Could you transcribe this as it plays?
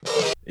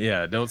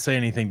Yeah, don't say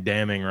anything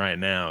damning right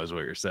now is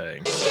what you're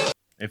saying.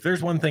 If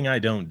there's one thing I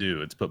don't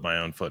do, it's put my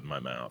own foot in my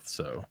mouth.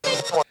 So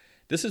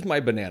this is my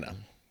banana.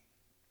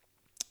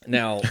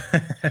 Now,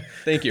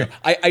 thank you.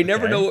 I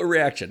never know a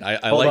reaction.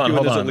 I like you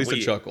when there's at least a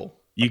chuckle.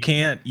 You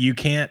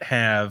can't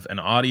have an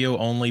audio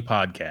only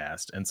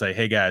podcast and say,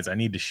 "Hey guys, I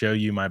need to show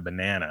you my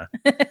banana."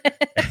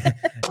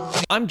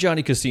 I'm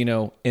Johnny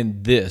Casino,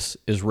 and this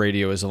is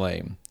Radio is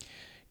Lame.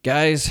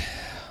 Guys,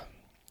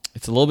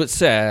 it's a little bit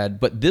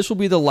sad, but this will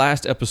be the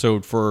last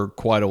episode for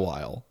quite a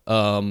while.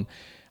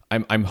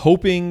 I'm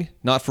hoping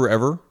not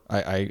forever.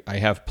 I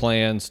have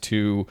plans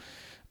to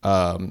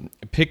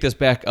pick this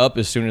back up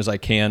as soon as I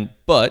can,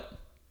 but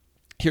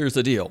here's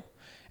the deal.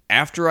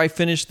 After I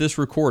finish this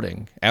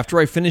recording, after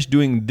I finish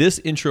doing this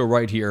intro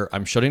right here,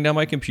 I'm shutting down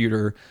my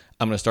computer.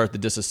 I'm going to start the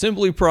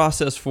disassembly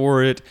process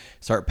for it,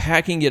 start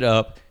packing it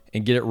up,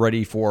 and get it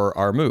ready for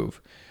our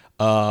move.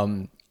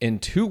 In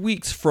 2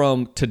 weeks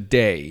from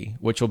today,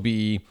 which will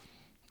be,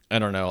 I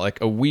don't know, like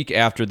a week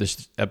after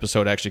this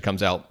episode actually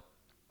comes out,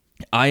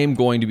 I am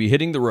going to be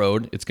hitting the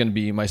road. It's going to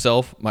be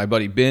myself. My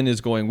buddy Ben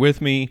is going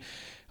with me.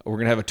 We're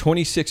going to have a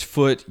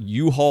 26-foot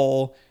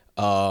U-Haul,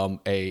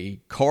 a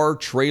car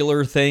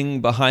trailer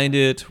thing behind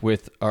it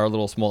with our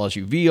little small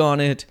SUV on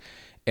it.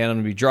 And I'm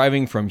going to be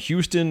driving from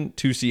Houston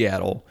to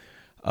Seattle.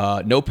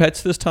 No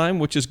pets this time,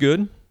 which is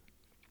good.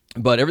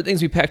 But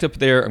everything's be packed up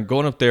there. I'm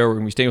going up there. We're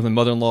going to be staying with my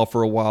mother-in-law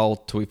for a while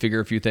till we figure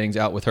a few things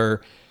out with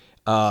her.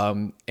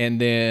 And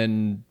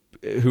then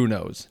who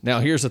knows?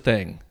 Now, here's the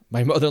thing.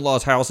 My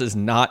mother-in-law's house is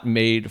not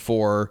made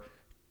for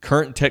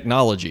current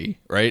technology,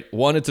 right?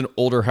 One, it's an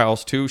older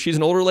house. Two, she's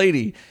an older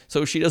lady,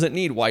 so she doesn't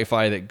need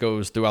Wi-Fi that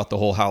goes throughout the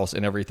whole house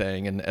and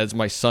everything. And as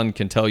my son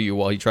can tell you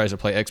while he tries to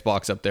play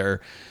Xbox up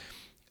there,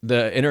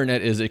 the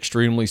internet is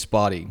extremely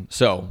spotty.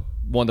 So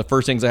one of the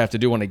first things I have to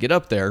do when I get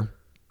up there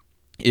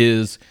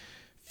is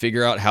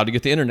figure out how to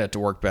get the internet to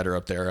work better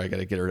up there. I got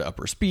to get her to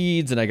upper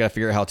speeds, and I got to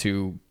figure out how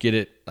to get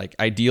it, like,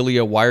 ideally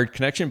a wired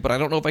connection, but I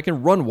don't know if I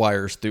can run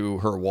wires through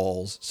her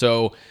walls.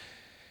 So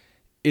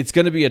it's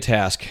going to be a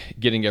task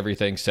getting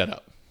everything set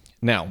up.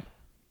 Now,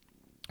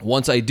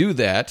 once I do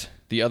that,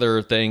 the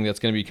other thing that's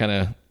going to be kind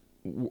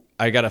of,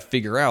 I got to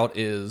figure out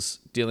is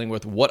dealing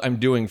with what I'm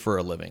doing for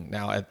a living.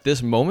 Now, at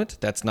this moment,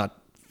 that's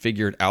not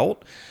figured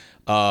out.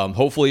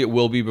 Hopefully it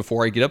will be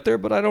before I get up there,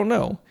 but I don't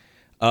know.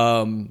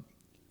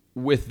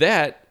 With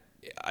that,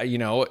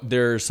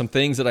 there's some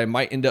things that I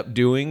might end up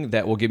doing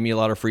that will give me a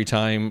lot of free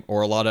time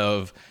or a lot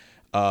of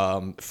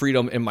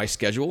freedom in my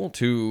schedule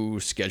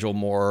to schedule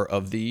more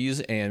of these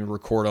and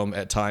record them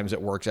at times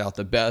that works out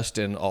the best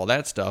and all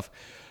that stuff.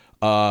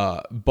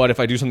 But if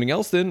I do something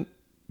else, then,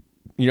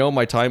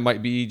 my time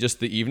might be just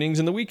the evenings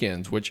and the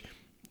weekends, which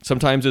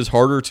sometimes is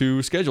harder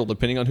to schedule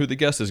depending on who the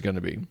guest is going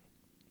to be.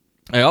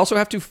 I also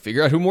have to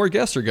figure out who more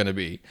guests are going to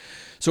be.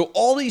 So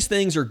all these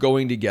things are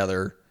going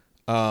together.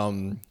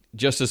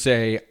 Just to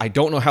say, I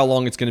don't know how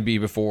long it's going to be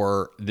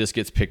before this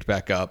gets picked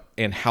back up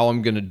and how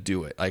I'm going to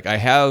do it. Like, I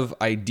have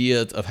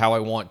ideas of how I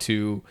want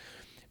to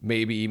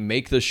maybe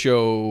make the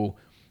show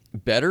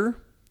better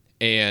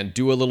and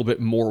do a little bit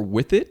more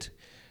with it.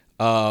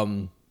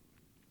 And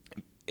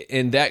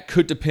that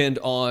could depend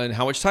on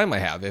how much time I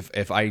have.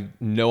 If I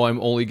know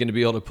I'm only going to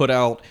be able to put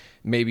out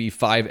maybe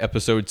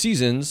 5-episode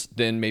seasons,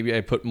 then maybe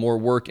I put more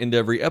work into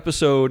every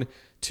episode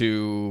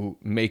to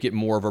make it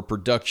more of a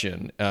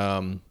production.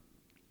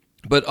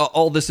 But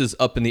all this is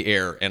up in the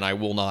air, and I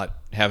will not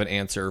have an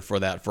answer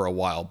for that for a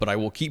while. But I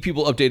will keep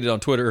people updated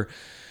on Twitter,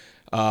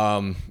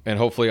 and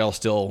hopefully I'll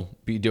still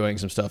be doing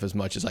some stuff as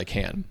much as I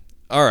can.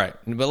 All right,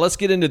 but let's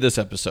get into this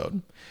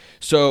episode.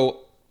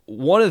 So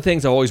one of the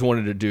things I always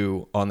wanted to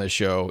do on this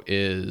show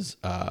is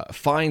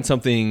find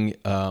something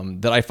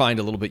that I find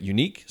a little bit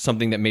unique,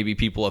 something that maybe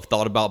people have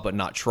thought about but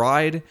not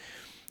tried,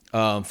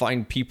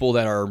 find people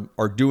that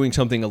are doing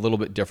something a little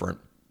bit different.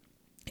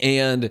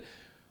 And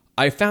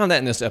I found that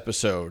in this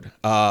episode.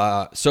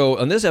 So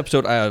on this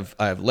episode, I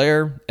have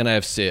Lair and I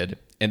have Sid,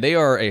 and they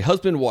are a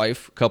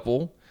husband-wife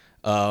couple,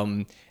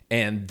 and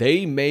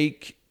they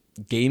make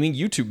gaming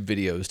YouTube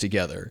videos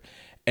together.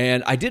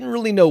 And I didn't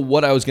really know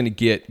what I was going to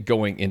get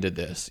going into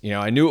this.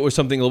 I knew it was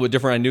something a little bit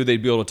different. I knew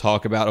they'd be able to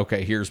talk about,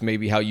 okay, here's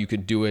maybe how you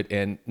could do it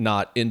and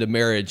not end a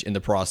marriage in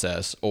the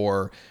process,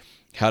 or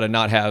how to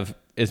not have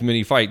as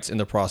many fights in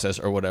the process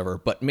or whatever.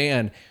 But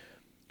man,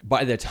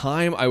 by the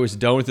time I was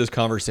done with this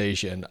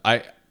conversation,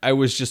 I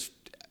was just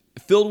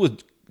filled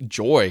with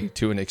joy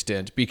to an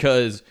extent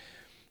because,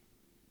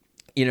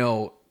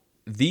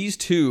 these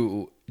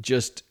two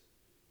just,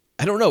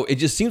 I don't know, it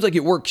just seems like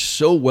it works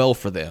so well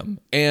for them.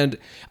 And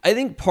I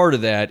think part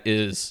of that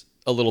is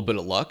a little bit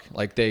of luck.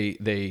 Like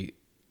they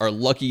are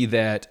lucky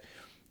that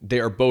they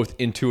are both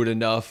into it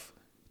enough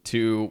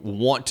to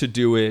want to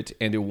do it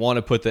and to want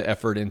to put the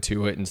effort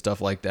into it and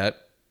stuff like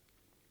that.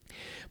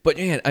 But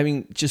man, I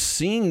mean, just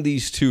seeing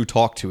these two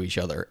talk to each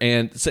other,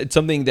 and it's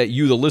something that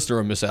you, the listener,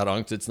 will miss out on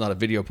because it's not a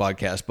video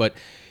podcast, but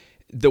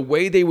the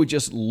way they would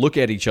just look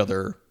at each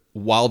other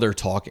while they're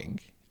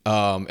talking.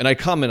 And I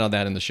comment on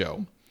that in the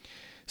show.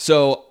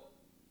 So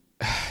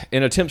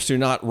in attempts to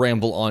not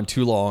ramble on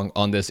too long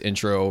on this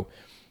intro,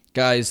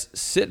 guys,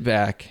 sit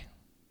back,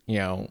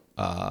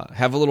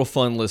 have a little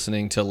fun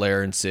listening to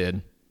Lair and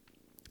Sid,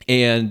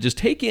 and just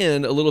take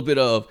in a little bit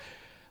of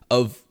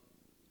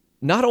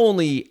not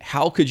only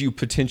how could you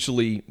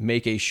potentially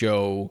make a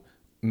show,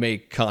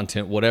 make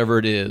content, whatever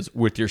it is,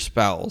 with your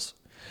spouse,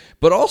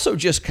 but also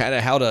just kind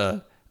of how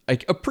to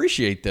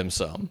appreciate them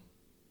some.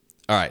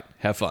 All right,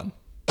 have fun.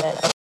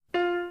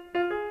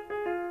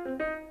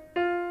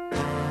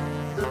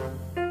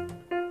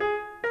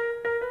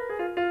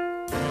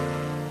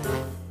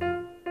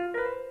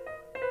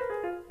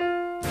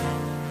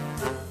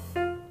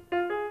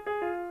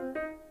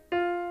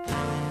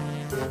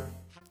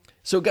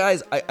 So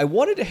guys, I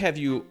wanted to have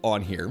you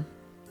on here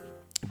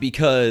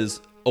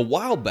because a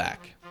while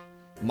back,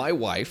 my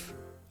wife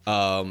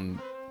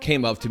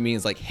came up to me and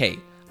was like, hey,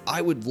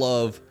 I would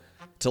love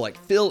to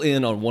fill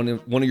in on one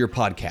of your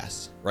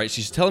podcasts, right?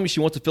 She's telling me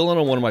she wants to fill in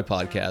on one of my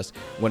podcasts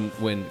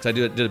because I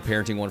did a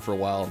parenting one for a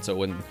while. And so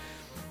when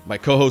my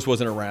co-host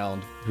wasn't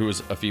around, who was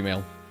a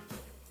female,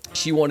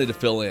 she wanted to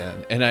fill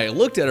in. And I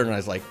looked at her and I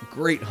was like,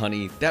 great,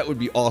 honey, that would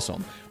be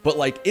awesome.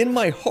 But in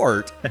my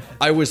heart,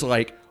 I was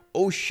like,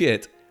 oh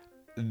shit,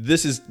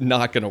 this is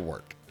not going to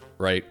work,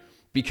 right?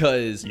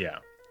 Because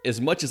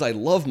as much as I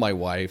love my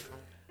wife,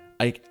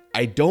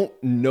 I don't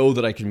know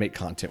that I can make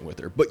content with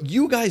her. But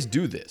you guys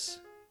do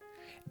this.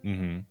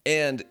 Mm-hmm.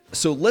 And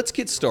so let's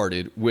get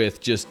started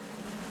with just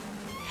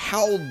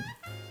how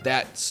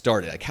that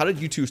started. How did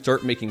you two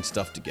start making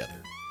stuff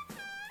together?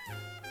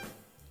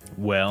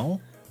 Well,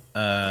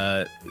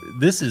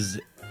 this is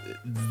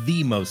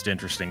the most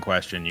interesting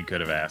question you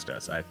could have asked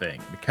us, I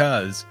think,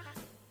 because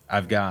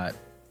I've got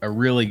a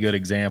really good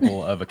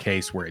example of a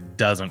case where it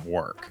doesn't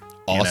work.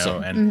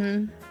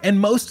 Awesome. And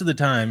most of the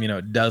time,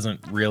 it doesn't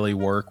really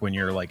work when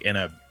you're in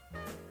a,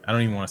 I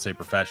don't even want to say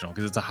professional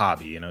because it's a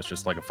hobby, it's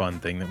just a fun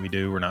thing that we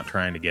do. We're not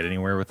trying to get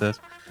anywhere with this.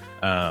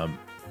 But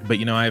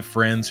I have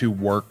friends who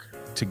work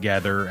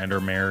together and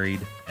are married,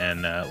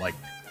 and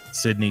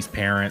Sydney's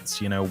parents,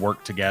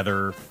 work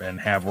together and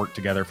have worked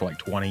together for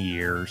 20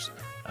 years.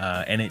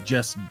 And it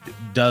just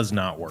does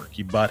not work.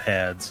 You butt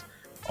heads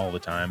all the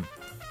time.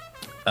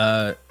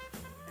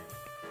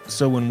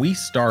 So when we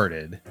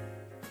started,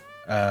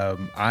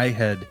 I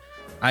had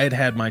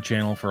my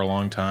channel for a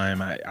long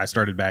time. I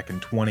started back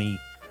in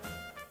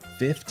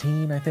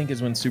 2015, I think,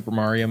 is when Super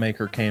Mario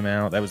Maker came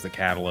out. That was the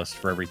catalyst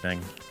for everything.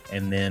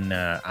 And then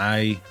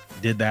I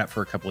did that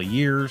for a couple of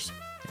years.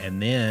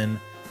 And then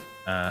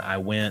I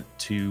went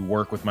to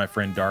work with my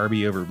friend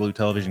Darby over at Blue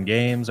Television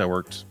Games. I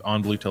worked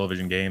on Blue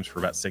Television Games for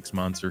about 6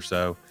 months or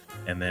so.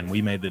 And then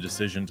we made the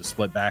decision to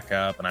split back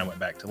up, and I went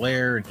back to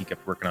Lair, and he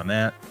kept working on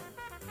that.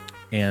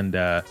 And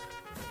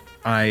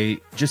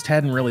I just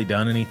hadn't really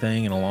done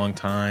anything in a long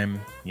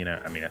time.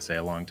 I say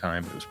a long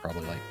time, but it was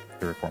probably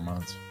 3 or 4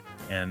 months.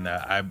 And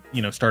I,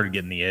 started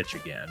getting the itch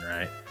again,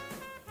 right?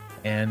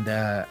 And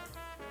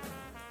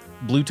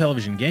Blue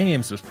Television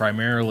Games was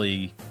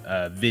primarily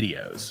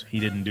videos. He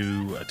didn't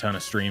do a ton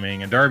of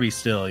streaming. And Darby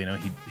still,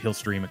 he'll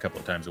stream a couple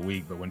of times a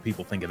week. But when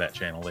people think of that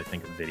channel, they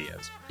think of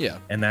videos. Yeah.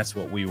 And that's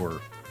what we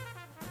were,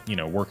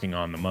 working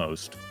on the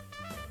most.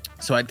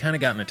 So I'd kind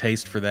of gotten a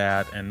taste for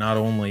that, and not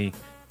only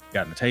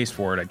gotten a taste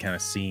for it, I'd kind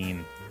of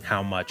seen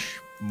how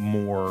much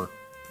more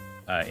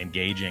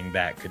engaging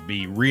that could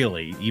be,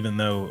 really, even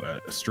though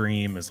a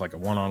stream is a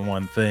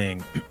one-on-one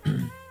thing.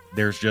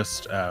 There's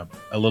just a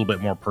little bit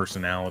more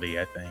personality,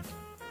 I think,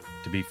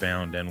 to be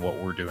found in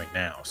what we're doing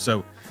now.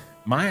 So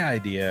my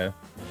idea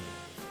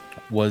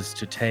was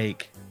to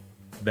take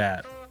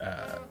that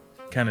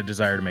kind of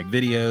desire to make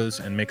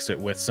videos and mix it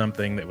with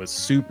something that was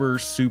super,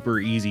 super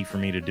easy for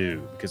me to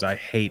do, because I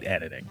hate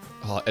editing.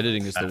 Oh,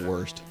 editing is the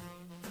worst.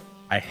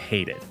 I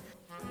hate it.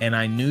 And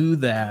I knew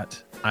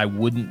that I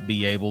wouldn't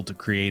be able to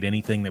create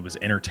anything that was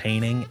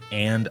entertaining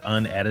and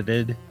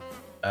unedited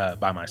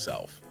by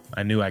myself.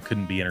 I knew I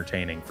couldn't be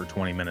entertaining for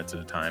 20 minutes at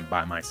a time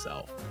by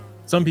myself.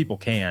 Some people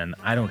can.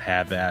 I don't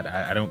have that.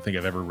 I don't think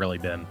I've ever really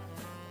been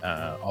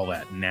all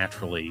that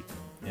naturally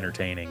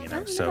entertaining. I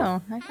don't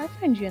know. I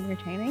find you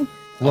entertaining.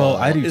 Well,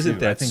 I do isn't too.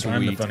 That I think sweet?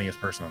 I'm the funniest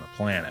person on the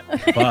planet.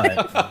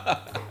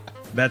 But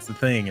that's the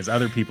thing, is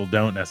other people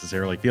don't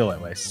necessarily feel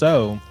that way.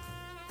 So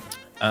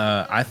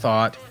I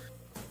thought,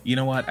 you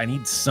know what? I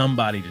need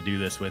somebody to do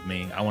this with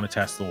me. I want to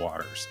test the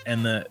waters.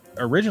 And the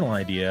original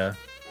idea,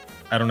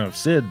 I don't know if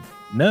Sid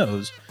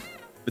knows,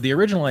 but the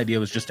original idea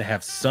was just to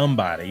have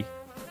somebody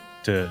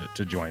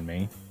to join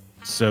me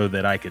so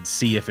that I could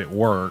see if it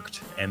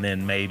worked, and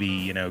then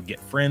maybe, get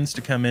friends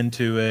to come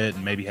into it,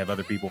 and maybe have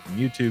other people from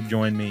YouTube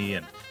join me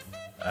and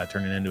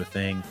turn it into a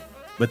thing.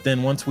 But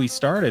then once we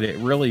started, it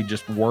really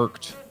just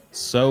worked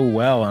so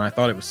well, and I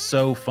thought it was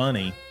so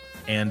funny,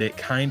 and it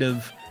kind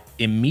of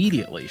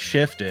immediately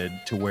shifted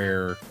to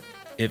where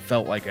it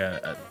felt like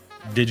a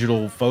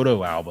digital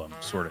photo album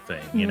sort of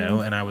thing,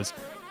 and I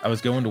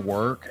was going to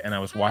work, and I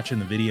was watching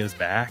the videos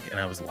back, and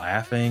I was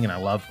laughing, and I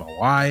loved my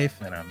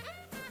wife, and I'm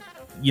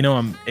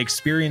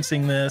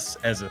experiencing this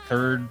as a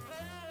third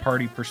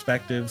party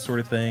perspective sort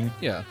of thing.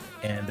 Yeah.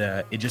 And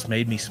it just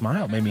made me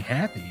smile, made me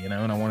happy, and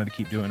I wanted to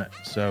keep doing it.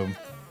 So,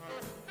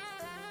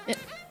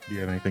 do you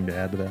have anything to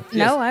add to that?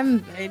 No,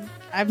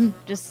 I'm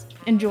just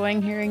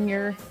enjoying hearing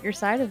your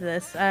side of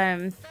this.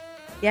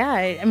 Yeah,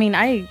 I mean,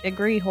 I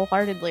agree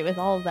wholeheartedly with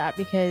all of that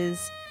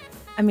because,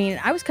 I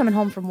mean, I was coming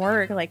home from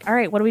work like, all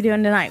right, what are we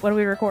doing tonight? What are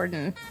we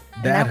recording?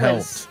 And That helped.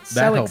 was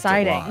That so helped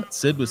exciting. a lot.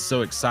 Sid was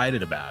so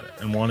excited about it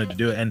and wanted to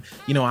do it. And,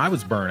 I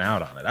was burnt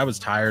out on it. I was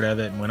tired of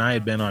it. And when I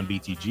had been on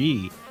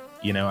BTG,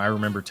 I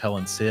remember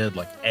telling Sid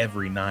like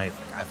every night,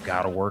 like, I've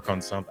got to work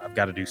on something. I've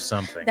got to do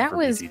something That for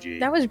was BTG.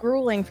 that was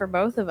grueling for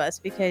both of us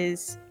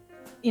because,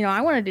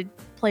 I wanted to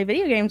play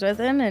video games with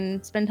him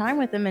and spend time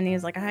with him, and he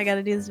was like, I got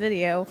to do this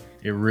video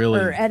It really,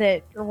 or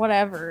edit or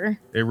whatever.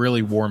 it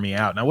really wore me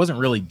out. And I wasn't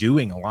really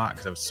doing a lot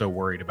because I was so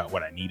worried about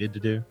what I needed to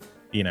do.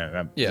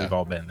 Yeah. We've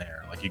all been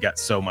there. Like you got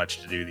so much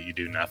to do that you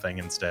do nothing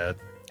instead.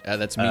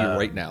 That's me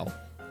right now.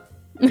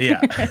 Yeah.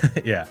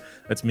 Yeah.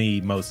 That's me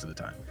most of the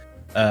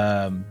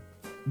time.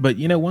 But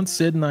once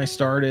Sid and I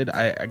started,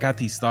 I got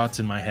these thoughts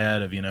in my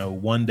head of,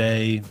 one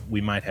day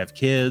we might have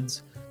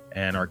kids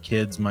and our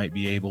kids might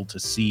be able to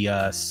see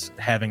us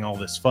having all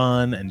this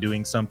fun and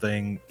doing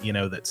something,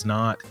 that's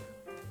not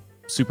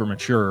super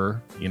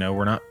mature.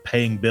 We're not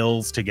paying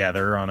bills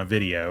together on a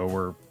video.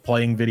 We're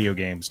playing video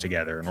games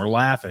together and we're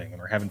laughing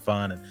and we're having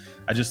fun. And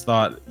I just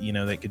thought,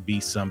 that could be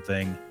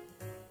something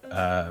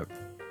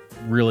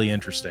really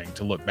interesting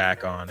to look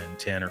back on in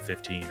 10 or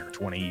 15 or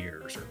 20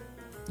 years or,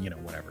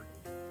 whatever.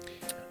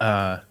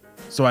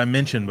 So I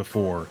mentioned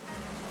before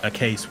a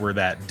case where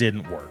that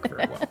didn't work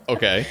very well.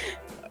 Okay.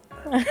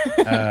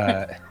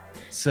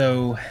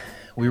 So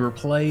we were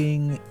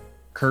playing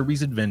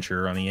Kirby's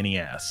Adventure on the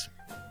NES,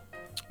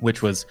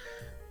 which was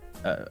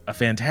a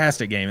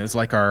fantastic game. It was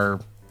like our,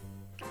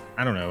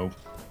 I don't know,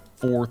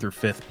 4th or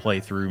 5th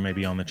playthrough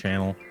maybe on the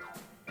channel.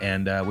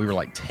 And we were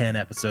like 10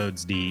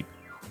 episodes deep.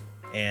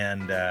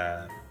 And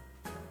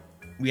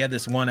we had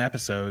this one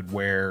episode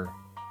where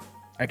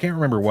I can't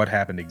remember what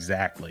happened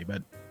exactly,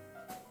 but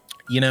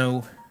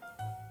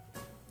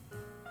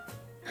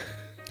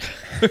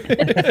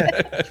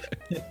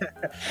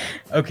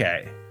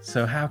okay,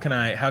 so how can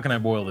I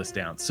boil this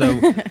down?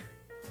 So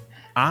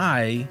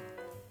I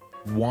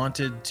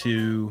wanted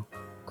to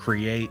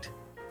create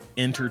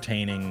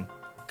entertaining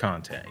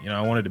content.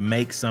 I wanted to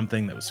make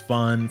something that was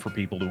fun for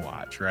people to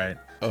watch, right?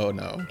 Oh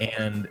no.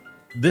 And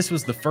this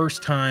was the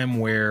first time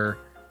where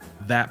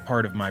that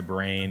part of my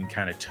brain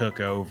kind of took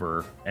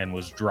over and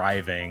was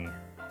driving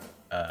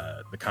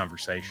the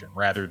conversation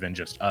rather than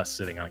just us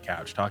sitting on a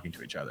couch talking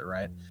to each other,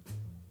 right?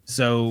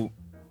 So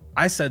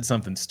I said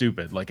something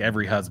stupid like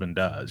every husband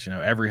does.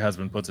 Every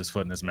husband puts his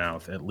foot in his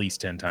mouth at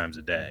least 10 times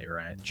a day,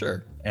 right?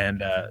 Sure.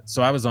 And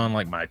so I was on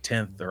like my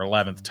 10th or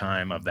 11th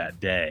time of that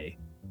day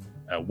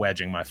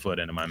wedging my foot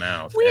into my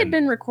mouth. We had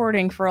been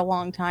recording for a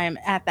long time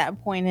at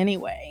that point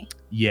anyway.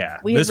 Yeah,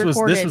 We had this was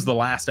recorded- the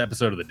last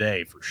episode of the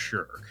day for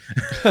sure.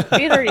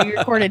 We had already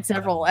recorded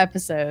several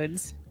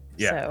episodes.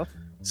 Yeah.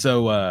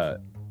 So So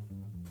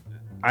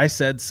I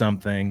said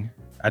something.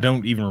 I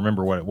don't even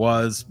remember what it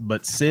was,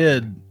 but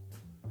Sid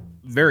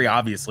very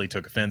obviously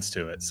took offense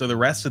to it. So the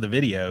rest of the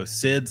video,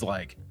 Sid's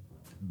like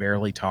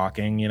barely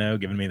talking,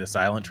 giving me the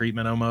silent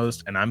treatment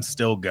almost, and I'm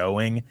still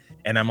going,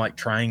 and I'm like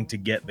trying to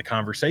get the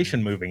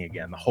conversation moving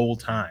again the whole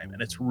time,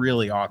 and it's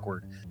really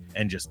awkward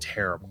and just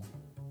terrible.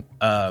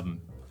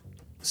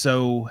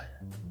 So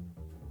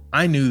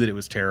I knew that it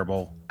was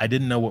terrible. I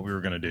didn't know what we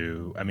were going to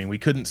do. I mean, we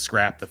couldn't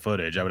scrap the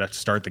footage. I would have to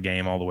start the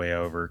game all the way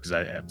over because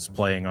I was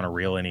playing on a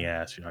real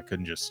NES. I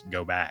couldn't just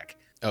go back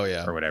Oh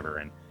yeah. or whatever.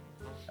 And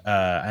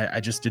I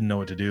just didn't know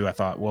what to do. I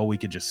thought, well, we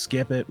could just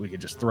skip it. We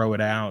could just throw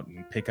it out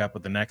and pick up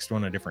with the next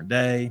one a different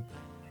day.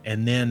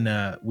 And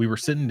then we were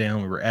sitting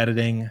down. We were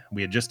editing.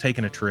 We had just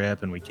taken a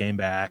trip and we came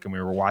back and we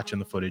were watching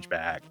the footage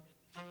back.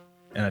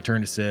 And I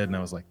turned to Sid and I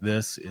was like,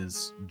 this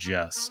is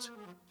just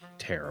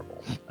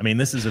terrible. I mean,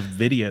 this is a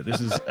video.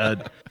 This is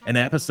an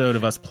episode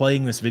of us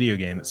playing this video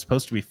game that's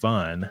supposed to be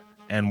fun,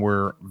 and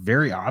we're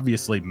very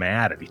obviously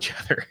mad at each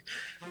other.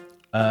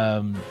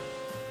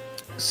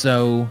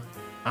 So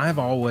I've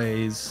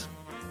always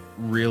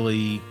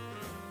really,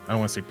 I don't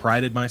want to say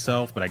prided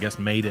myself, but I guess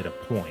made it a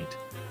point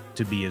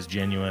to be as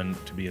genuine,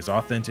 to be as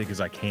authentic as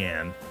I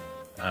can.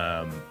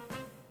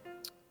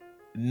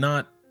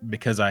 Not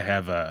because I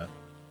have a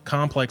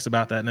complex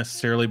about that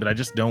necessarily, but I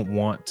just don't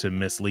want to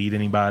mislead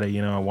anybody.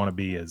 I want to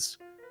be as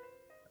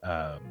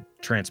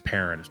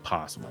transparent as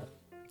possible.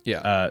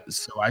 Yeah.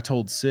 So I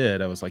told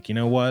Sid, I was like, you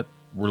know what?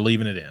 We're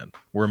leaving it in.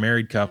 We're a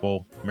married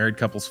couple. Married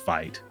couples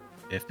fight.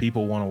 If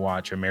people want to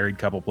watch a married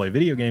couple play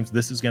video games,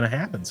 this is going to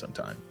happen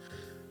sometime.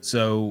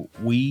 So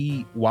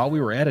while we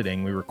were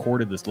editing, we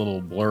recorded this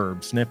little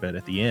blurb snippet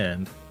at the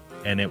end,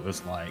 and it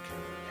was like,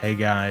 hey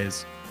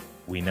guys,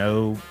 we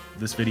know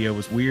this video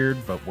was weird,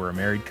 but we're a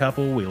married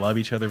couple. We love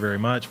each other very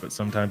much, but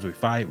sometimes we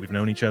fight. We've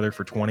known each other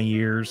for 20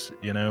 years.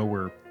 It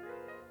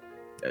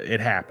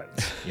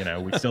happens.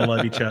 We still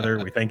love each other.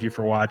 We thank you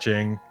for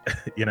watching,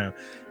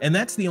 and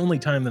that's the only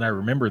time that I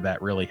remember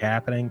that really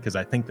happening. Cause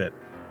I think that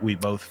we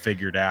both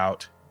figured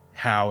out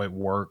how it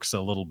works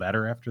a little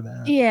better after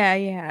that.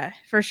 Yeah,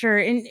 for sure.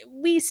 And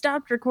we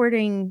stopped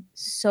recording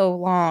so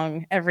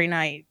long every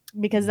night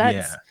because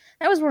that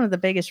was one of the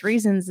biggest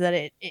reasons that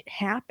it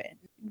happened,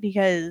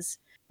 because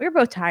we were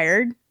both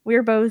tired. We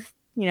were both,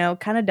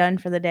 kind of done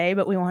for the day,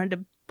 but we wanted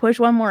to push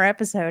one more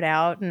episode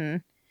out.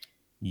 And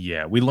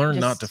yeah, we learned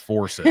not to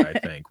force it. I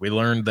think we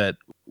learned that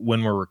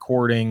when we're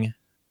recording,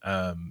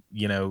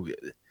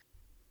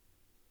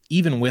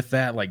 even with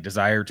that like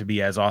desire to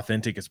be as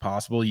authentic as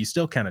possible, you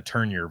still kind of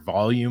turn your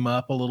volume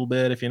up a little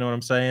bit, if you know what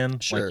I'm saying.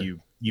 Sure. Like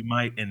you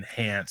might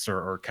enhance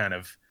or kind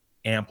of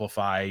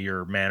amplify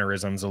your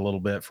mannerisms a little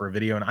bit for a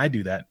video, and I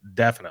do that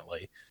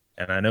definitely,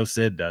 and I know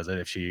Sid does it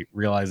if she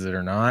realizes it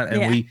or not.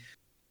 And we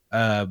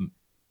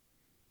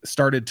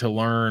started to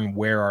learn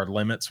where our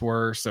limits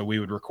were, so we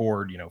would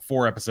record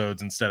 4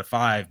 episodes instead of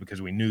 5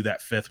 because we knew that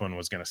 5th one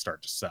was going to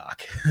start to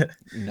suck.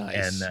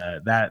 Nice.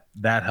 And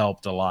that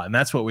helped a lot, and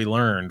that's what we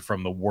learned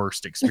from the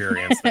worst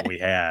experience that we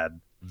had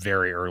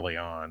very early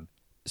on.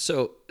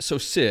 So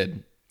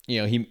Sid,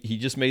 he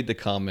just made the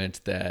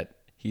comment that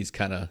he's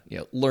kind of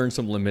learned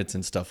some limits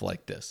and stuff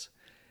like this,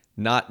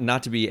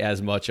 not to be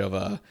as much of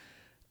a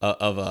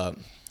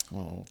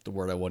the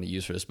word I want to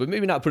use for this, but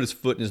maybe not put his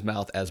foot in his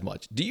mouth as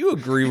much. Do you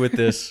agree with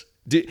this?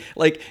 Do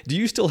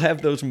you still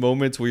have those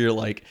moments where you're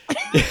like,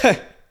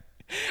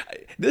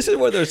 this is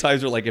one of those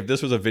times where like, if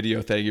this was a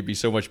video thing, it'd be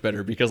so much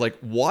better, because like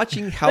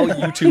watching how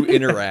you two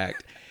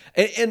interact,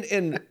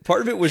 and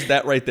part of it was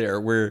that right there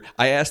where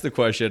I asked the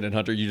question and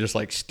Hunter, you just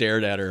like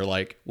stared at her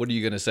like, what are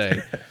you going to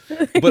say?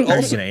 But I'm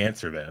also going to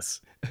answer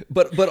this.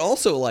 But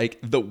also like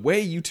the way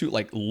you two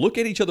like look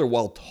at each other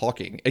while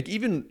talking, like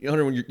even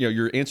Hunter, when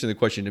you're answering the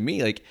question to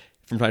me, like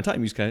from time to time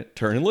you just kind of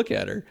turn and look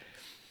at her.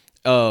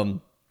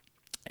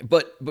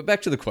 But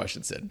back to the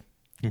question, Sid.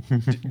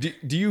 do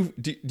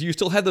you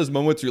still have those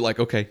moments where you're like,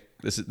 okay,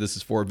 this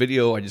is for a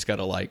video, I just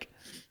gotta like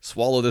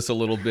swallow this a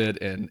little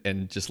bit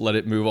and just let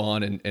it move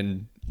on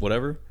and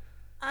whatever?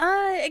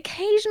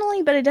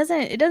 Occasionally, but it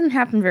doesn't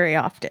happen very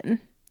often.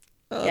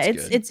 Oh, yeah,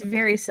 good. It's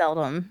very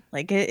seldom.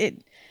 Like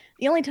it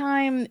the only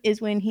time is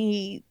when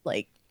he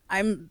like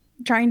I'm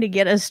trying to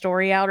get a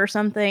story out or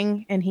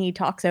something and he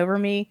talks over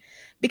me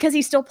because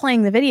he's still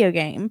playing the video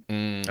game.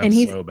 And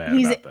he's so bad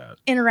about that.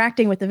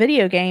 Interacting with the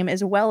video game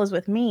as well as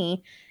with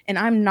me, and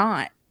I'm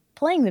not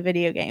playing the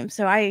video game.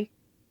 So I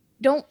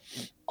don't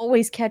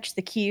always catch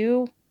the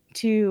cue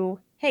to,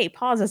 hey,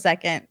 pause a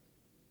second.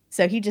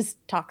 So he just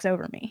talks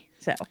over me.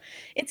 So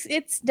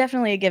it's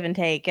definitely a give and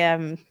take.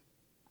 I'm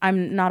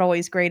not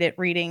always great at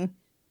reading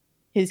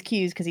his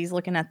cues because he's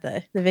looking at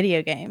the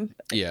video game.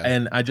 Yeah.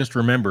 And I just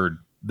remembered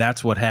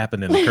that's what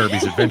happened in the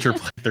Kirby's Adventure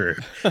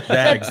playthrough.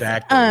 That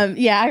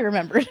exactly. Yeah, I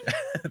remembered.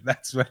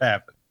 That's what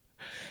happened.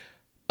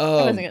 I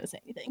wasn't going to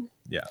say anything.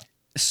 Yeah.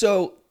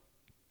 So,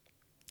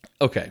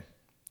 okay.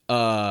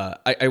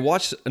 I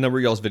watched a number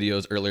of y'all's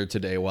videos earlier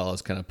today while I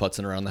was kind of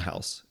putzing around the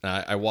house.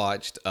 I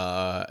watched,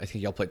 I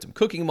think y'all played some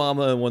Cooking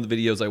Mama in one of the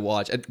videos I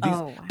watched.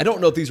 I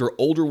don't know if these were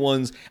older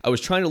ones. I was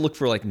trying to look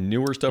for like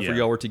newer stuff where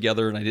y'all were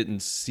together, and I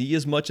didn't see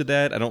as much of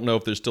that. I don't know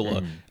if there's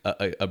still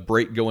a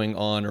break going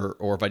on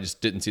or if I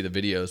just didn't see the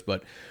videos,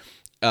 but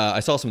I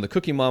saw some of the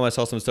Cooking Mama. I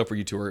saw some stuff where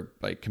you two were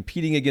like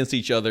competing against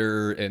each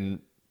other and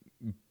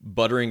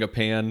buttering a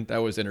pan. That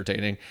was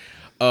entertaining.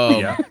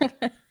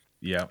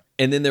 Yeah.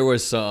 And then there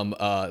was some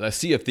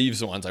Sea of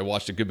Thieves ones. I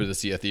watched a good bit of the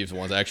Sea of Thieves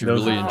ones. I actually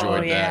really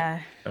enjoyed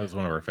that. That was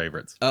one of our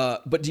favorites.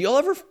 But do y'all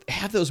ever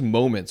have those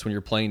moments when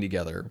you're playing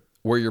together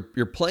where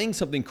you're playing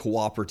something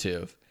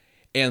cooperative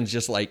and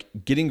just like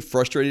getting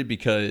frustrated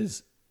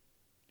because,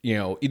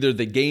 either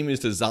the game is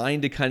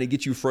designed to kind of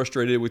get you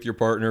frustrated with your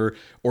partner,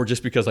 or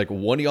just because like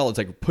one of y'all is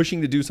like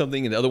pushing to do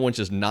something and the other one's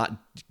just not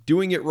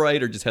doing it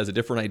right or just has a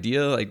different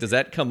idea? Like, does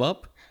that come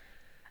up?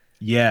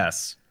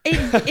 Yes.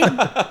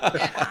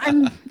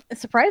 I'm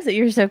surprised that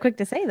you're so quick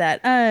to say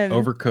that.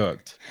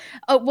 Overcooked.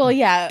 Oh, well,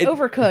 yeah,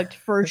 Overcooked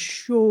for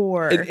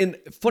sure. And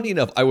funny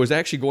enough, I was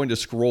actually going to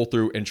scroll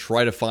through and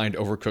try to find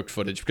Overcooked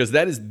footage because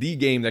that is the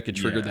game that could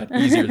trigger that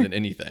easier than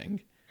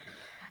anything.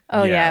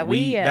 Oh, yeah.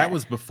 That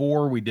was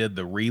before we did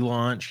the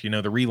relaunch.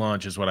 The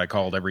relaunch is what I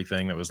called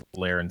everything that was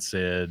Lair and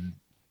Sid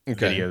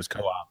videos,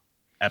 co-op,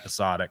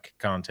 episodic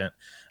content.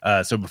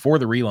 So before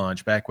the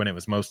relaunch, back when it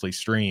was mostly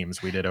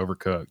streams, we did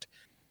Overcooked.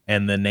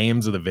 And the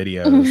names of the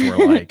videos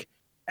were like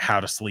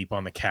how to sleep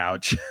on the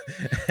couch.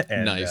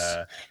 And, nice.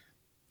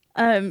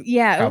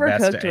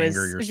 Overcooked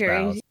was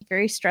very,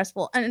 very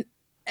stressful. And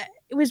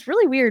it was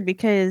really weird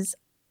because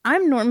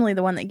I'm normally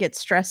the one that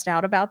gets stressed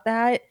out about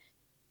that.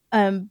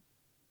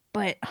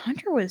 But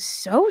Hunter was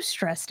so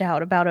stressed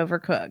out about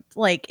Overcooked.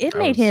 Like, it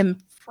made him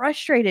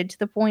frustrated to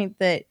the point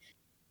that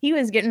he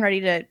was getting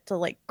ready to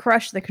like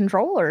crush the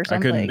controller or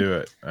something. I couldn't do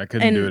it. I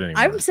couldn't do it anymore.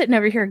 I'm sitting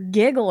over here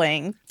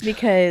giggling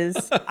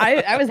because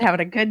I was having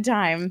a good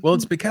time. Well,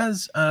 it's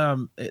because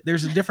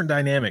there's a different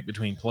dynamic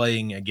between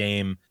playing a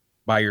game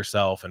by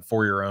yourself and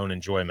for your own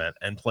enjoyment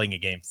and playing a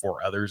game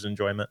for others'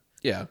 enjoyment.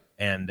 Yeah.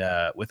 And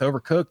with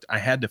Overcooked, I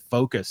had to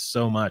focus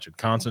so much and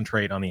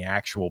concentrate on the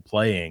actual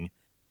playing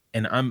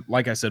and I'm,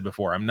 like I said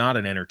before, I'm not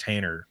an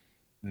entertainer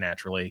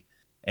naturally,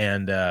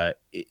 and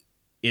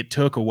it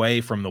took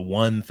away from the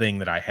one thing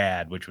that I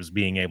had, which was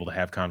being able to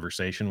have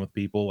conversation with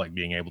people, like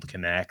being able to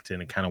connect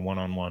in a kind of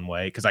one-on-one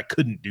way, because I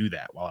couldn't do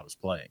that while I was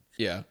playing.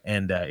 Yeah.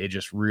 And it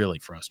just really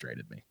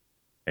frustrated me.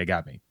 It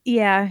got me.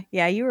 Yeah,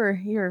 you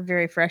were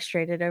very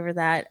frustrated over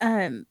that.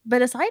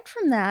 But aside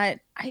from that,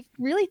 I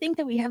really think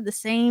that we have the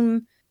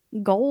same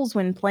goals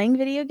when playing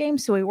video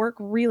games, so we work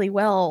really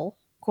well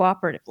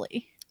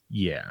cooperatively.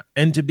 Yeah.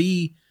 And to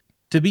be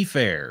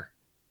fair,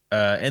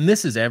 and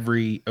this is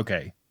every,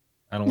 okay,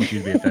 I don't want you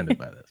to be offended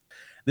by this.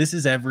 This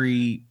is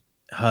every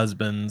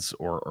husband's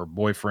or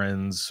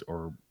boyfriend's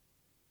or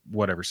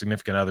whatever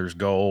significant other's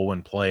goal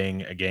when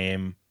playing a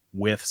game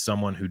with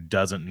someone who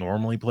doesn't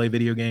normally play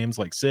video games,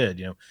 like Sid.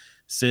 You know,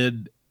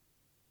 Sid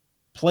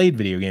played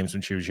video games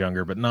when she was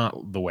younger, but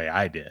not the way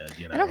I did.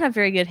 You know, I don't have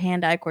very good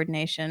hand-eye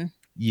coordination.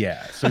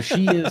 Yeah, so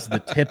she is the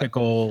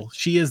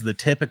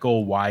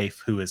typical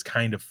wife who is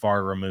kind of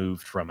far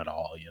removed from it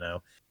all, you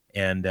know.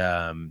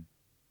 And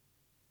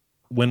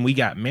when we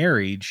got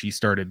married, she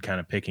started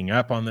kind of picking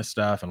up on this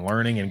stuff and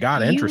learning and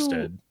got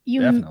interested.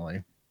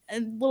 Definitely. A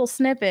little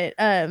snippet,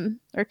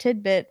 or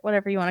tidbit,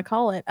 whatever you want to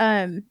call it.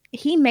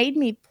 He made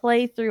me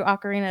play through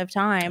Ocarina of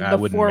Time I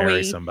wouldn't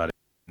marry somebody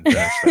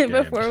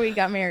before we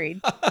got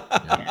married.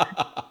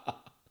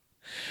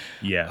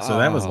 Yeah, so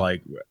that was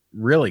like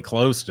really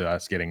close to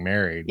us getting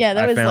married. Yeah,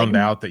 that I was found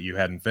like... out that you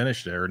hadn't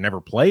finished it or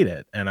never played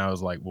it, and I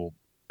was like, well,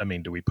 I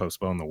mean, do we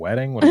postpone the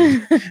wedding? What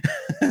do we...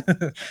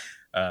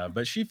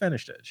 But she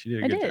finished it. She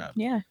did a good job.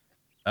 Yeah.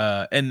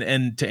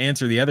 And to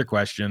answer the other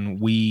question,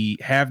 we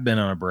have been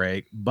on a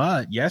break,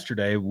 but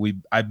yesterday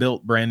I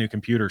built brand new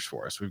computers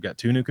for us. We've got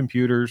 2 new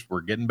computers.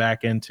 We're getting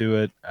back into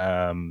it.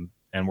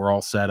 And we're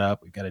all set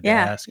up. We've got a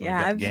desk.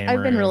 Yeah. I've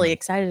been really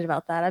excited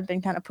about that. I've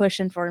been kind of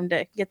pushing for him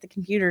to get the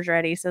computers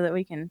ready so that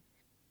we can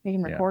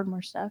record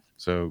more stuff.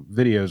 So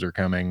videos are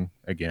coming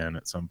again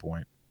at some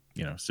point,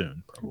 you know,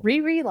 soon.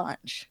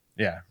 Relaunch.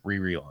 Yeah,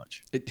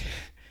 relaunch. I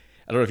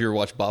don't know if you ever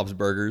watched Bob's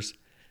Burgers,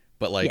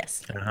 but like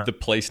yes. The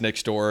place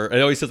next door, it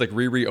always says like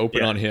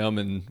open on him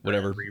and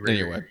whatever.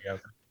 Anyway,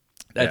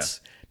 that's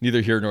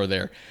neither here nor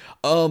there.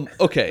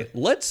 Okay,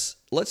 let's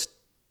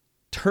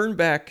turn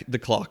back the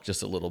clock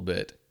just a little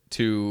bit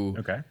to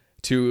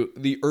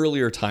the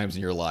earlier times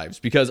in your lives,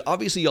 because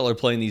obviously y'all are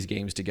playing these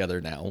games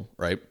together now,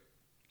 right?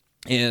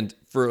 And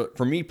for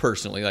me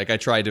personally, like I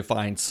try to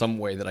find some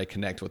way that I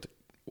connect with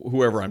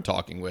whoever I'm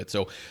talking with.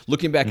 So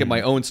looking back at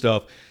my own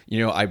stuff, you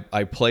know,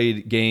 I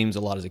played games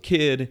a lot as a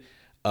kid.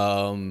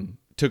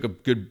 Took a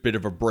good bit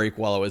of a break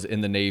while I was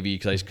in the Navy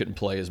because I just couldn't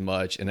play as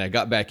much, and I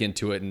got back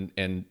into it,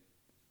 and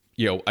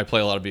you know, I play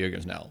a lot of video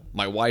games now.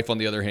 My wife, on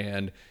the other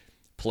hand,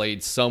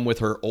 played some with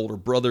her older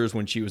brothers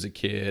when she was a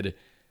kid,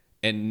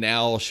 and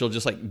now she'll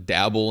just like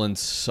dabble in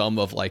some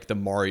of like the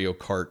Mario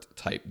Kart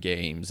type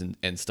games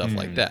and stuff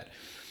like that.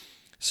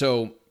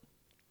 So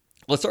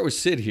let's start with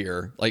Sid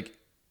here. Like,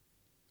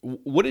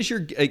 what is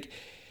your, like,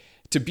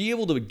 to be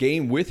able to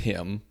game with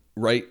him,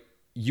 right?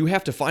 You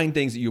have to find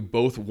things that you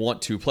both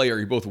want to play or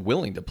you're both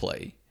willing to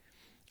play.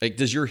 Like,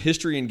 does your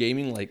history in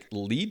gaming like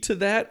lead to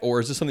that? Or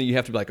is this something you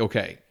have to be like,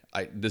 okay,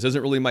 this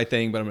isn't really my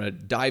thing, but I'm going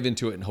to dive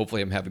into it and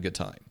hopefully I'm having a good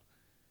time?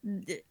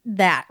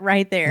 That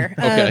right there.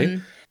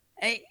 Okay.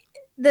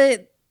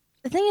 The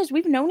thing is,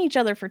 we've known each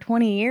other for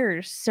 20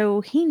 years, so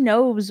he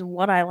knows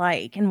what I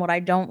like and what I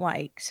don't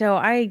like. So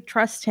I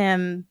trust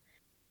him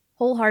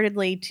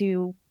wholeheartedly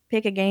to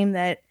pick a game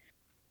that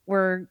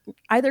we're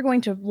either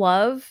going to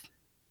love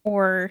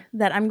or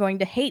that I'm going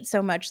to hate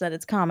so much that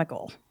it's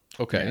comical.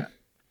 Okay. Yeah.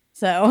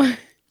 So,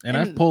 and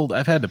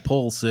I've had to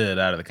pull Sid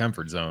out of the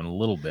comfort zone a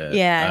little bit.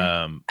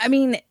 Yeah. I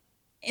mean,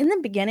 in the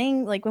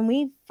beginning, like when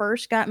we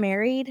first got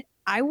married,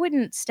 I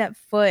wouldn't step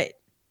foot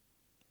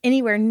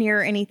anywhere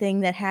near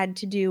anything that had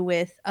to do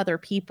with other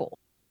people.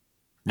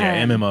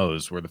 Yeah,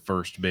 MMOs were the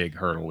first big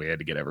hurdle we had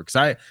to get over,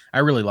 because I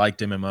really liked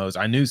MMOs.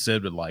 I knew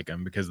Sid would like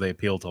them because they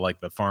appeal to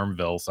like the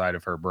Farmville side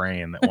of her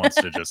brain that wants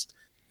to just,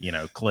 you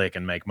know, click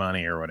and make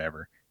money or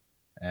whatever.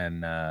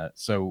 And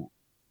so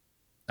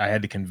I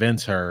had to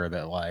convince her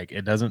that like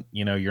it doesn't,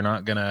 you know, you're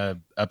not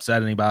gonna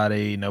upset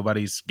anybody.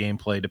 Nobody's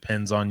gameplay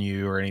depends on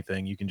you or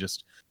anything. You can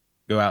just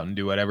go out and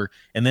do whatever.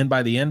 And then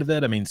by the end of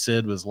it, I mean,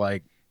 Sid was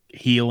like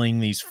healing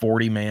these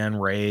 40-man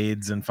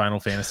raids in Final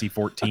Fantasy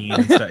 14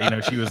 and stuff. You know,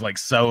 she was like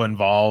so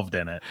involved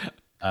in it.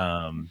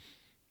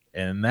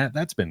 And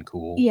that's been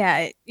cool.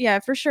 Yeah,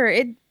 for sure.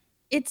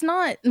 It's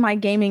not my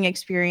gaming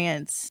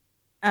experience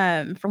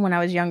from when I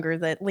was younger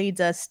that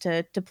leads us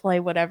to play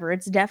whatever.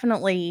 It's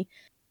definitely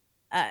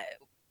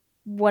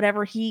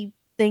whatever he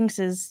thinks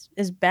is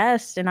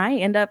best, and I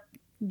end up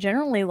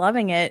generally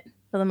loving it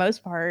for the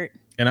most part.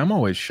 And I'm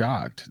always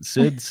shocked.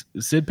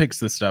 Sid picks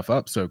this stuff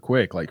up so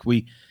quick. Like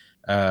we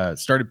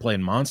started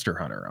playing Monster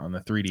Hunter on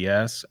the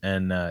 3DS,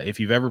 and if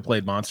you've ever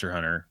played Monster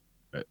Hunter,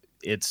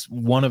 it's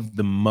one of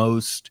the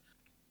most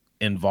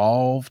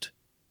involved,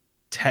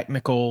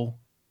 technical,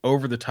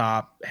 over the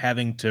top,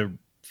 having to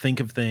think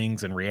of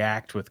things and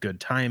react with good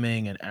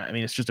timing. And I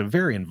mean, it's just a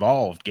very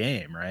involved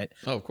game, right?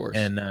 Oh, of course.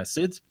 And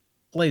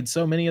played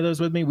so many of those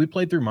with me. We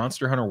played through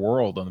Monster Hunter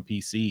World on the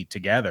PC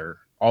together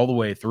all the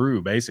way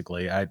through.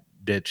 Basically, I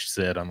ditched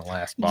Sid on the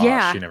last boss.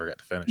 Yeah. She never got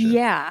to finish it.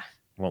 Yeah.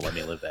 Won't let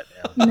me live that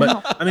down. No.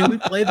 But I mean, we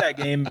played that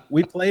game.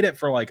 We played it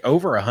for like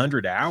over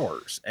 100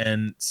 hours,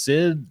 and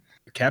Sid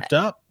kept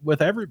up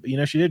with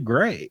she did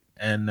great.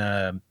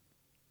 And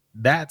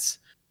that's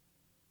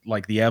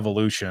like the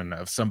evolution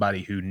of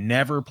somebody who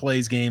never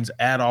plays games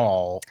at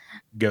all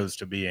goes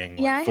to being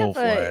like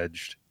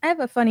full-fledged. I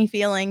have a funny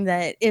feeling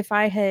that if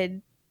I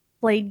had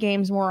played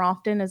games more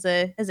often as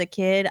a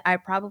kid, I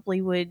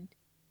probably would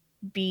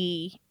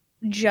be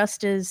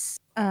just as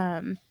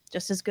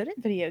good at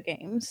video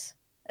games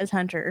as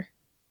Hunter.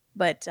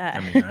 But I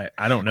mean,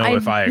 I don't know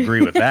if I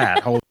agree with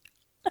that.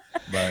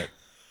 But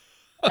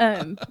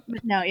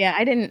no, yeah,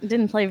 I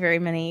didn't play very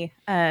many.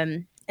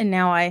 And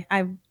now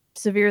I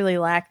severely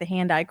lack the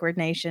hand-eye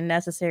coordination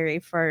necessary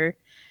for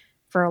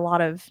a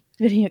lot of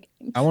video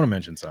games. I want to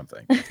mention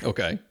something.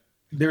 Okay.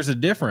 There's a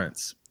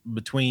difference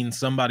between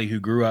somebody who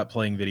grew up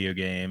playing video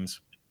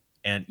games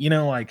and,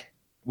 like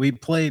we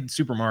played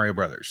Super Mario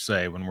Brothers,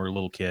 say, when we're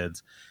little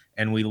kids,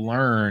 and we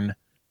learn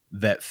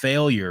that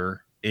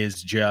failure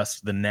is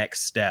just the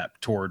next step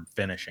toward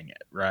finishing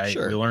it, right?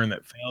 Sure. We learn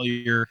that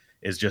failure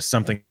is just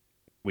something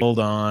we hold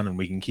on and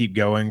we can keep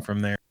going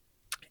from there.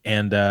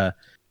 And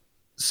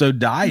so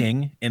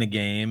dying in a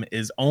game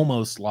is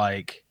almost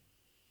like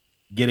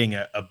getting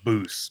a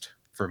boost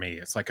for me.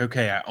 It's like,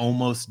 okay, I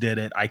almost did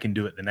it. I can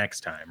do it the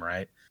next time,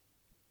 right?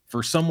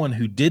 For someone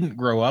who didn't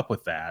grow up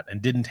with that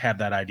and didn't have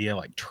that idea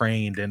like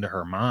trained into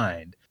her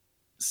mind,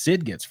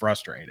 Sid gets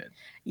frustrated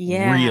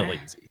real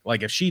easy.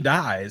 Like if she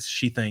dies,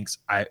 she thinks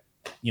I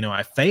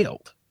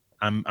failed.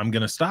 I'm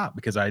going to stop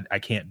because I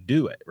can't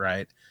do it,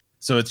 right?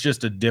 So it's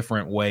just a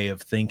different way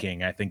of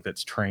thinking, I think,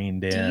 that's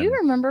trained in. Do you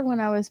remember when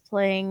I was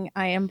playing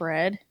I Am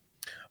Bread?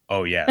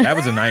 Oh, yeah. That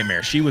was a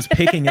nightmare. She was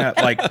picking up,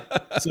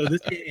 so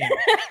this game,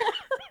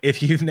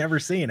 if you've never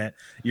seen it,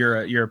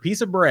 you're a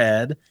piece of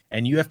bread,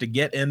 and you have to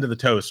get into the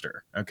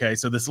toaster, okay?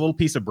 So this little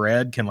piece of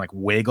bread can,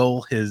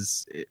 wiggle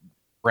his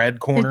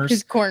bread corners.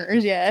 His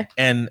corners, yeah.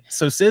 And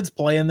so Sid's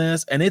playing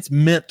this, and it's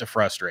meant to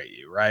frustrate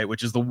you, right?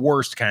 Which is the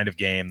worst kind of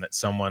game that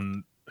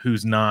someone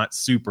who's not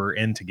super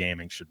into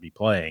gaming should be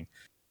playing.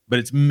 But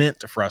it's meant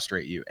to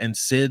frustrate you. And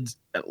Sid's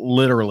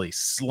literally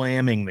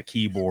slamming the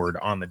keyboard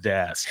on the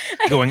desk,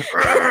 going,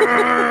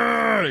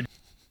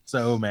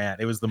 so mad.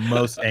 It was the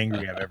most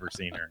angry I've ever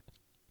seen her.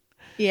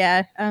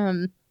 Yeah.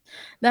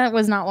 That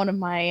was not one of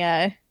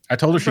my I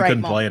told her she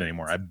couldn't play it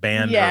anymore. I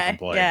banned her from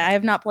playing. Yeah, I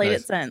have not played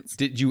it since.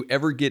 Did you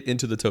ever get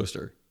into the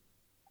toaster?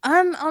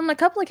 On a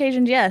couple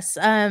occasions, yes.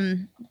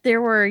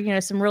 There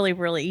were, some really,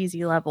 really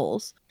easy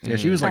levels. Yeah,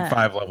 she was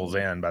 5 levels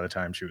in by the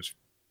time she was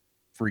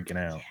freaking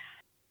out. Yeah.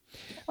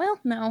 Well,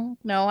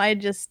 no, I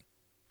just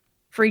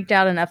freaked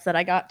out enough that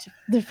I got to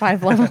the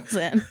 5 levels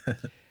in.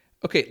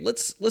 Okay,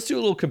 let's do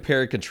a little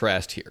compare and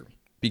contrast here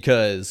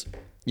because,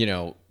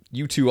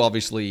 you two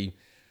obviously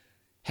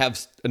have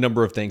a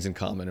number of things in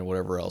common and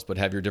whatever else, but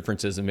have your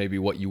differences in maybe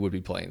what you would be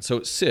playing.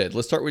 So, Sid,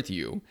 let's start with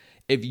you.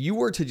 If you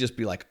were to just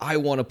be like, I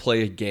want to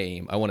play a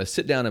game, I want to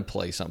sit down and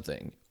play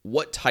something,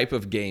 what type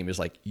of game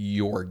is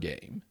your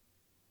game?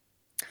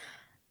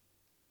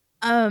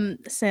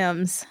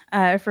 Sims,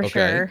 for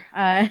sure.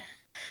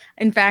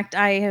 In fact,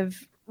 I have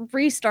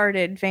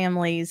restarted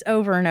families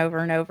over and over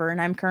and over,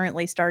 and I'm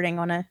currently starting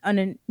on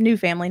a new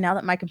family now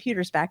that my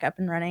computer's back up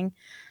and running.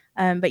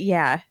 But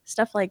yeah,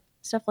 stuff like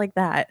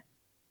that.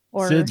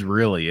 Or Sid's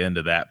really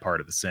into that part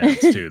of the Sims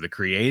too, the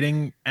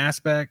creating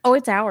aspect. Oh,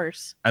 it's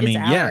ours.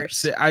 Yeah,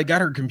 I got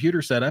her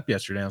computer set up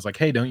yesterday. I was like,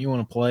 hey, don't you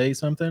want to play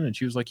something? And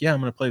she was like, yeah, I'm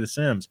going to play The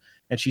Sims.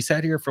 And she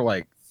sat here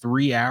for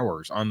 3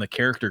 hours on the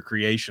character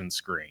creation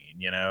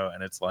screen,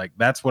 and it's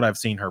that's what I've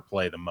seen her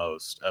play the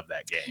most of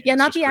that game. Yeah,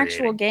 not the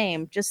actual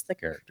game, just the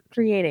character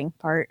creating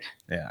part.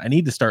 Yeah, I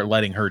need to start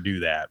letting her do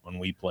that when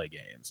we play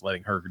games,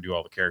 letting her do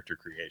all the character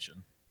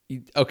creation.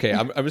 Okay,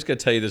 I'm just going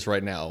to tell you this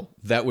right now.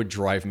 That would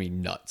drive me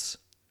nuts.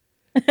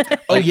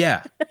 Oh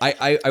yeah,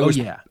 I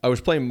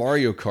was playing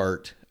Mario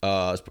Kart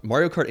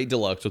 8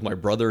 Deluxe with my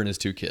brother and his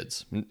 2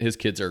 kids. His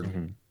kids are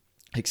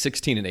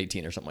 16 and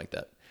 18 or something like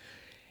that.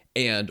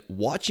 And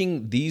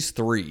watching these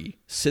 3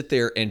 sit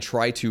there and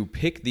try to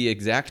pick the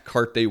exact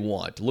cart they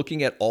want,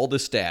 looking at all the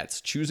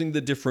stats, choosing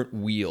the different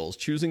wheels,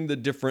 choosing the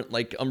different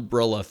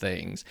umbrella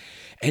things,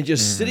 and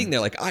just sitting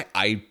there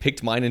I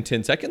picked mine in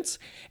 10 seconds,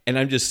 and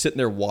I'm just sitting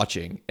there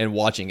watching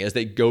as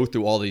they go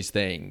through all these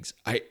things.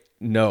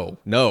 No.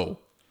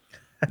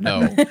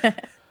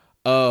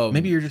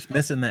 Maybe you're just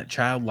missing that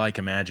childlike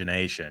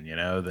imagination,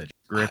 that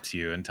grips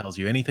you and tells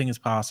you anything is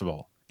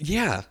possible.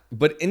 Yeah,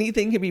 but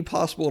anything can be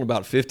possible in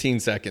about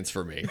 15 seconds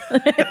for me.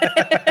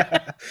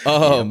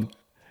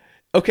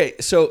 Okay,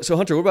 so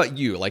Hunter, what about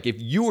you? If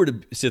you were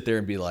to sit there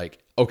and be like,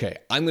 okay,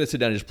 I'm going to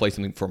sit down and just play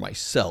something for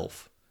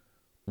myself,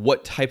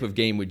 what type of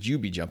game would you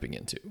be jumping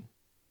into?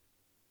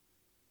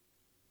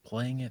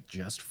 Playing it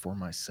just for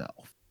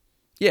myself.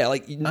 Yeah,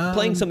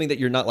 playing something that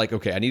you're not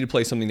okay, I need to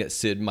play something that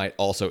Sid might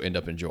also end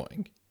up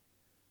enjoying.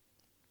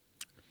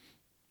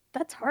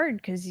 that's hard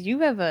because you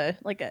have a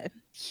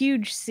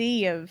huge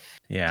sea of.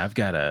 Yeah, I've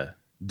got a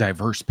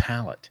diverse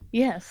palette.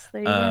 Yes,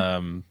 there you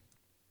go.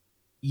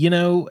 You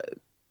know,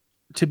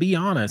 to be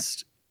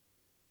honest,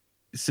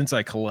 since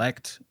I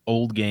collect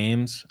old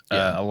games,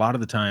 Yeah. a lot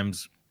of the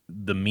times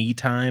the me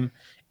time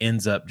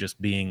ends up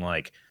just being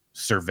like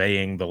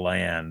surveying the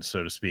land,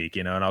 so to speak,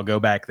 and I'll go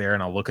back there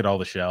and I'll look at all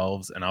the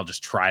shelves and I'll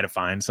just try to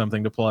find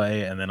something to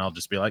play, and then I'll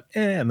just be like,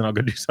 and then I'll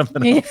go do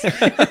something else,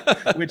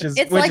 which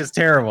is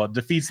terrible. It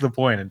defeats the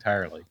point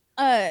entirely.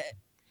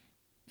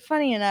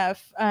 Funny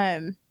enough,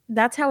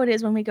 that's how it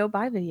is when we go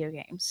buy video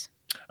games.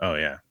 Oh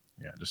yeah,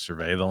 just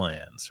survey the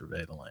land.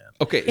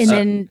 Okay, and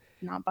then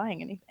not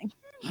buying anything.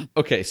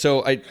 Okay,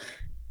 so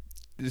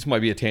this might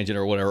be a tangent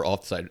or whatever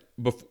off the side.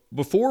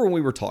 Before when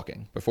we were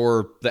talking,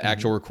 before the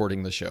actual recording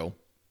of the show,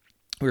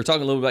 we were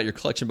talking a little about your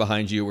collection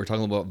behind you. We are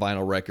talking about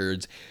vinyl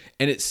records,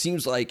 and it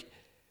seems like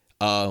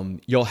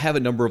you'll have a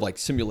number of like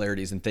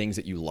similarities and things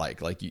that you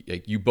like. Like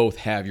you both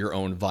have your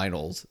own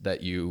vinyls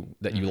that you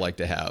like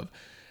to have.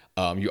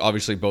 You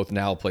obviously both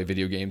now play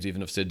video games,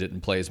 even if Sid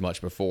didn't play as much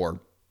before.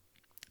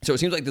 So it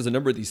seems like there's a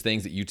number of these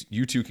things that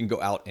you two can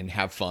go out and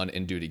have fun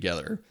and do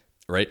together,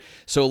 right?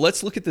 So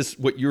let's look at this,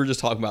 what you were just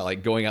talking about,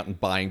 like going out and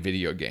buying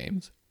video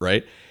games,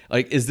 right?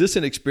 Like, is this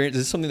an experience?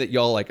 Is this something that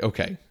y'all like,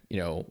 okay,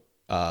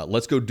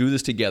 let's go do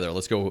this together.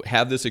 Let's go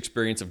have this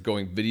experience of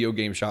going video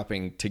game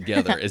shopping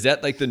together. Is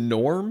that like the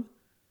norm?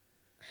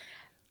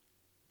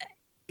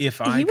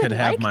 If I could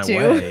have my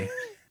way,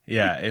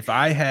 yeah, if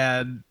I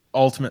had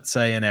ultimate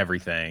say in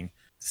everything,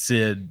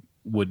 Sid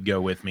would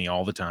go with me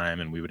all the time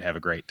and we would have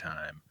a great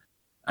time.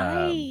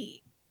 I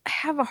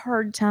have a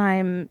hard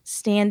time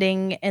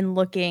standing and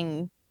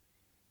looking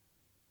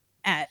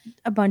at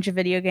a bunch of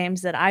video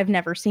games that I've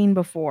never seen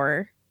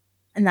before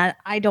and that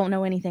I don't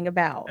know anything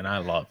about. And I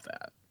love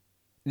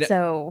that.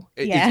 So,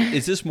 yeah.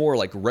 Is this more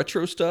like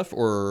retro stuff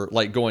or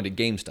like going to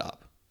GameStop?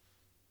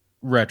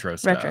 Retro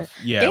stuff.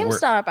 Yeah.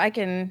 GameStop, I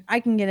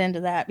can get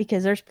into that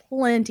because there's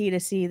plenty to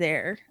see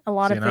there. A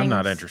lot of things. I'm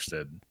not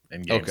interested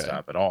in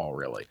GameStop at all,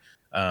 really.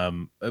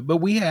 But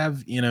we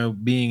have,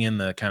 being in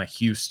the kind of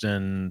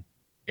Houston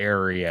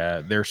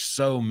area, there's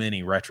so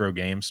many retro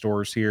game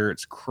stores here.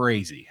 It's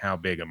crazy how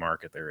big a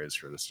market there is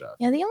for the stuff.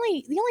 Yeah, the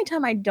only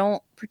time I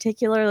don't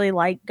particularly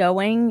like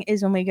going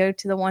is when we go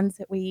to the ones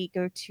that we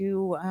go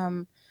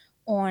to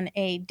on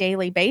a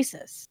daily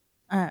basis.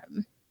 You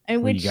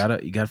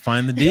gotta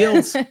find the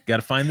deals.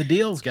 Gotta find the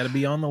deals. Gotta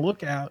be on the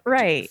lookout.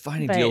 Right.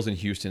 Finding deals in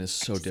Houston is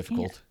so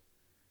difficult.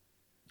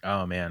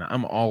 Oh man,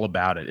 I'm all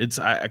about it.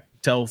 I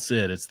tell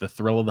Sid, it's the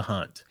thrill of the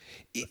hunt.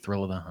 The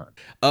thrill of the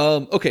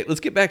hunt. Okay, let's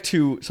get back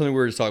to something we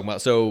were just talking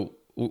about. So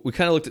we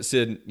kind of looked at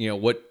Sid,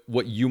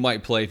 what you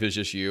might play if it's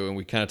just you, and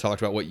we kind of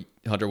talked about what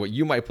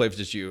you might play if it's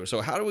just you.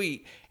 So how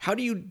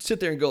do you sit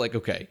there and go like,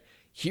 okay,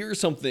 here's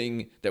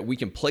something that we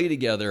can play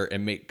together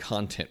and make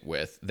content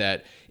with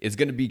that is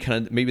going to be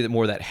kind of maybe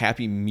more that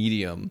happy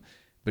medium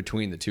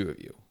between the two of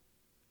you?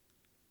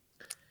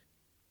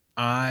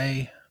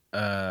 I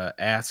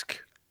ask.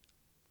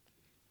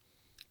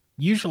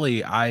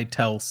 Usually, I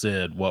tell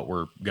Sid what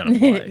we're gonna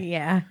play.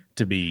 Yeah.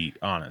 To be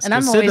honest, and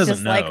I'm Sid always doesn't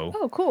just know. like,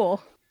 oh,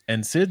 cool.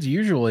 And Sid's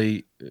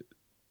usually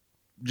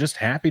just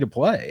happy to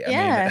play.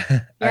 Yeah. I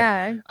mean,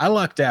 yeah. I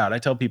lucked out. I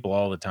tell people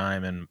all the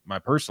time in my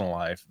personal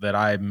life that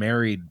I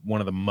married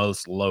one of the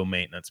most low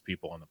maintenance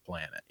people on the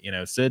planet.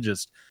 Sid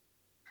just,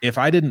 if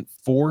I didn't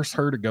force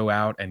her to go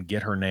out and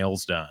get her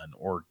nails done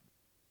or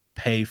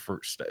pay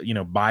for,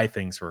 buy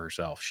things for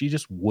herself, she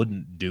just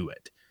wouldn't do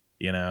it,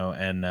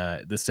 and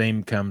the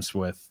same comes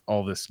with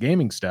all this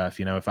gaming stuff.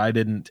 If I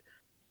didn't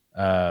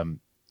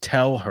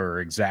tell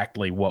her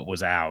exactly what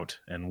was out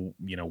and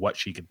what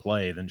she could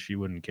play, then she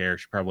wouldn't care.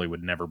 She probably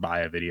would never buy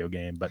a video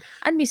game, but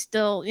I'd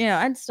still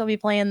be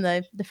playing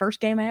the first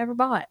game I ever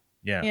bought.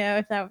 Yeah.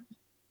 If that,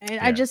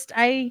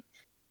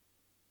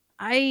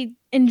 I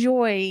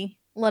enjoy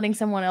letting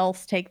someone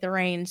else take the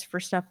reins for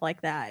stuff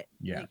like that.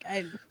 Yeah.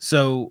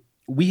 So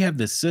we have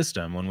this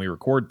system when we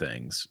record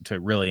things to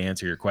really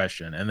answer your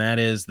question. And that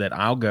is that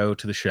I'll go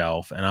to the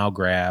shelf and I'll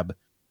grab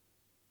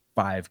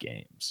 5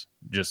 games,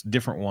 just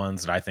different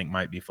ones that I think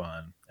might be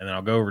fun. And then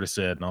I'll go over to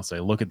Sid and I'll say,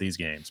 look at these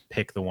games,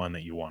 pick the one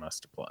that you want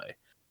us to play.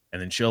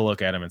 And then she'll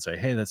look at them and say,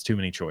 hey, that's too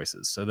many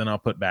choices. So then I'll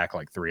put back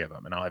like 3 of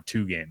them and I'll have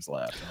 2 games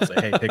left. And I'll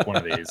say, hey, pick one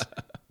of these.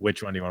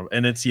 Which one do you want?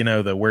 And it's,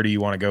 the where do you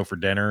want to go for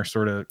dinner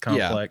sort of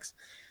complex.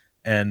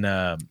 Yeah.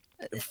 And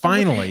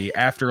finally,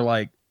 after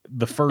like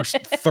the first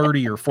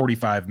 30 or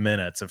 45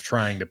 minutes of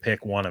trying to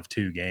pick one of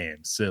 2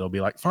 games, Sid'll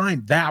be like,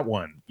 fine, that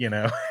one,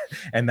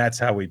 and that's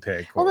how we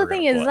pick. Well, the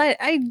thing is,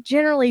 I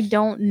generally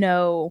don't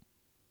know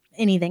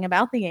anything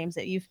about the games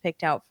that you've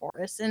picked out for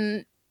us.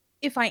 And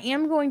if I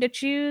am going to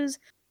choose,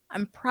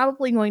 I'm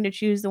probably going to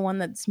choose the one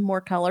that's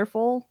more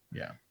colorful.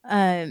 Yeah.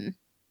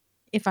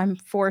 If I'm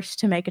forced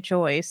to make a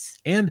choice.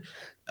 And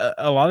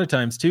a lot of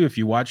times too, if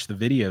you watch the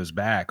videos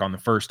back on the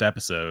first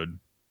episode,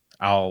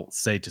 I'll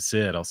say to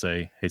Sid,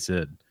 hey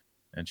Sid,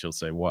 and she'll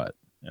say, what?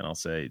 and I'll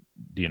say,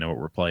 "Do you know what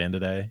we're playing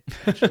today?"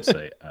 And she'll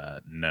say,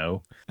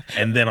 "No,"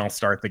 and then I'll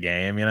start the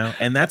game.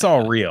 And that's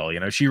all real.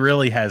 She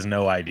really has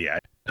no idea. I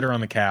put her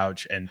on the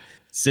couch, and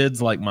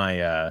Sid's like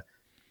my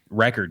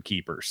record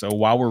keeper. So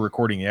while we're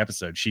recording the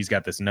episode, she's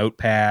got this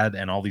notepad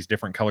and all these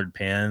different colored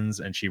pens,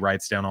 and she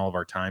writes down all of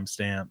our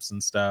timestamps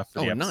and stuff for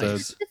the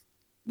episodes. Nice.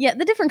 Yeah,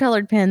 the different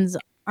colored pens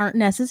aren't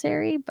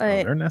necessary,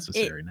 but they're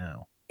necessary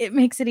now. It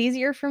makes it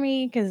easier for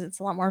me because it's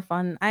a lot more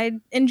fun. I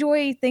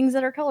enjoy things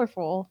that are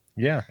colorful.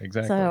 Yeah,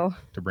 exactly. So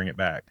to bring it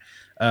back.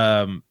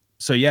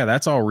 So yeah,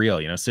 that's all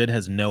real. Sid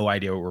has no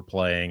idea what we're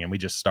playing, and we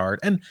just start.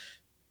 And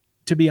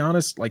to be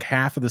honest, like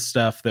half of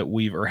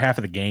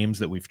the games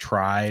that we've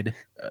tried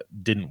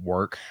didn't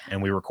work,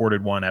 and we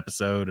recorded one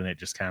episode, and it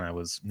just kind of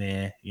was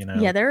meh.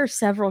 Yeah, there are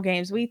several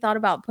games. We thought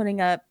about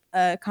putting up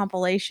a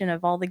compilation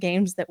of all the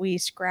games that we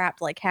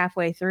scrapped like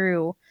halfway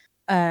through,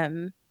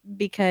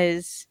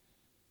 because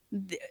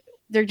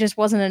there just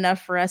wasn't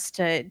enough for us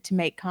to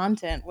make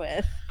content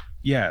with.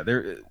 Yeah,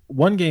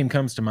 one game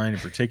comes to mind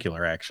in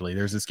particular, actually.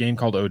 There's this game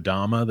called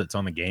Odama that's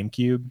on the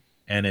GameCube,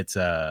 and it's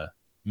a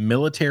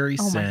military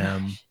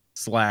sim /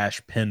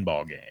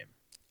 pinball game.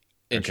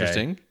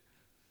 Interesting. Okay?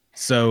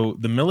 So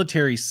the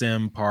military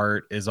sim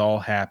part is all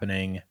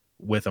happening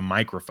with a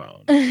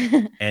microphone,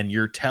 and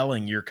you're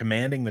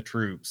commanding the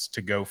troops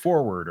to go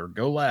forward or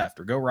go left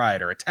or go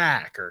right or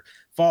attack or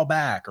fall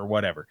back or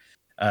whatever.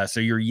 So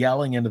you're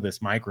yelling into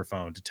this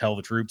microphone to tell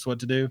the troops what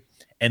to do.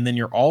 And then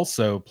you're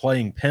also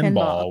playing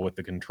pinball with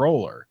the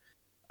controller.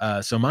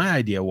 So my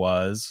idea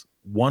was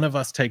one of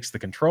us takes the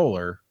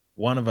controller,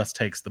 one of us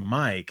takes the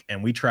mic,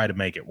 and we try to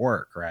make it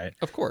work, right?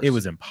 Of course. It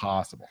was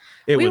impossible.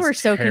 We were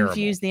so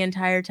confused the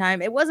entire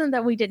time. It wasn't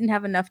that we didn't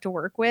have enough to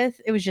work with.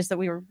 It was just that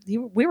we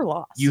were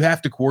lost. You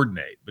have to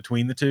coordinate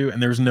between the two,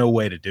 and there's no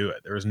way to do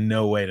it. There was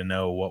no way to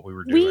know what we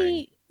were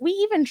doing. We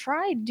even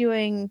tried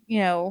doing,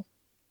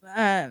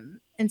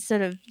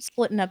 instead of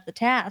splitting up the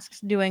tasks,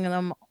 doing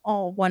them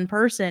all one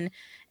person.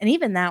 And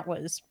even that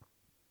was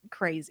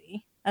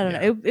crazy. I don't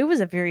know. It was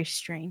a very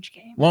strange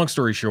game. Long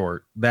story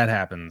short, that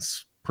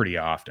happens pretty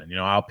often.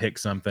 I'll pick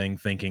something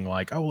thinking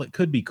like, oh, well, it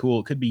could be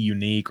cool. It could be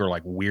unique or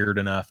like weird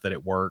enough that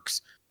it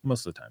works.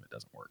 Most of the time it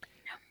doesn't work.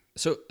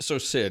 So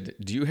Sid,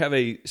 do you have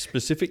a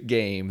specific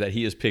game that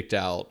he has picked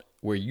out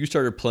where you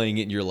started playing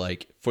it and you're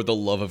like, for the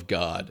love of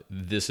God,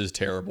 this is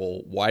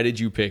terrible. Why did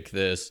you pick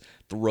this?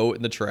 Throw it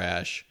in the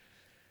trash.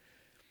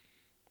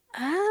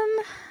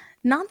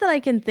 Not that I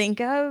can think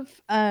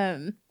of,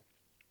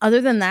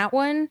 other than that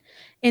one.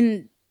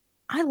 And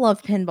I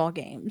love pinball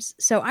games,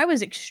 so I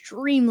was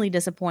extremely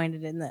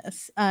disappointed in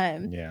this.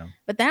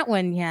 But that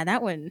one,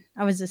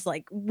 I was just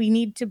like, we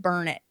need to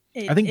burn it.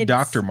 I think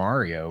Dr.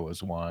 Mario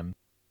was one.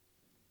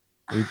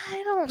 I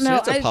don't know. So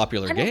that's a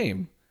popular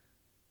game.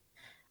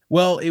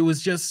 Well, it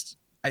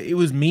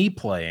was me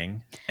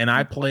playing, and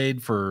I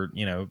played for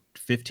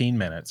 15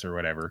 minutes or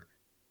whatever.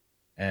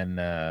 And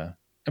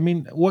I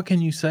mean, what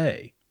can you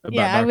say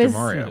about Dr.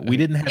 Mario? We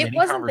didn't have any conversation. It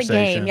wasn't the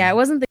game. Yeah, it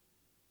wasn't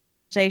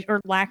the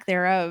or lack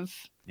thereof.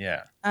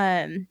 Yeah.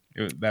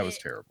 That was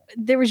terrible.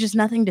 There was just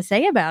nothing to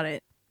say about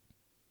it,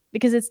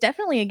 because it's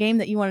definitely a game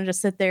that you want to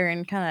just sit there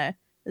and kind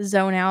of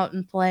zone out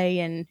and play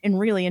and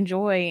really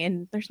enjoy.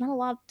 And there's not a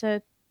lot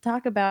to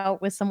talk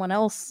about with someone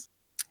else.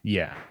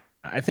 Yeah.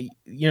 I think,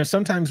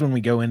 sometimes when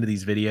we go into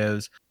these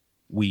videos,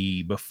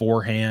 we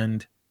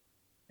beforehand,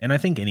 and I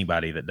think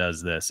anybody that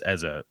does this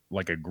as a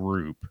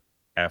group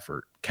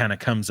effort kind of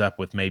comes up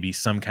with maybe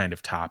some kind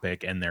of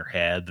topic in their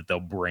head that they'll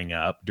bring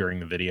up during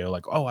the video.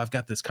 Like, oh, I've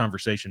got this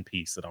conversation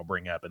piece that I'll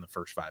bring up in the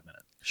first 5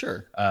 minutes.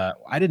 Sure.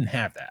 I didn't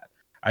have that.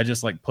 I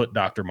just put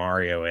Dr.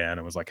 Mario in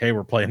and was like, hey,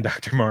 we're playing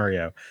Dr.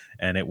 Mario.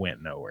 And it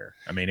went nowhere.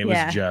 I mean, it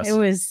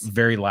was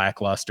very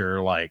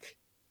lackluster, like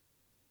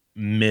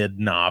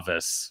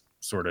mid-novice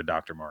sort of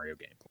Dr. Mario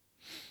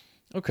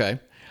gameplay. Okay.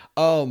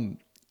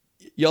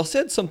 Y'all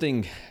said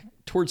something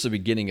towards the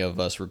beginning of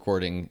us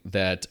recording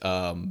that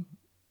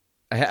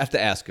I have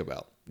to ask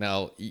about.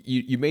 Now,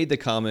 you made the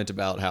comment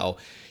about how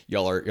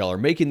y'all are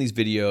making these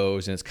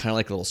videos, and it's kind of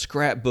like a little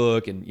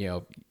scrapbook, and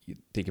you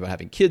think about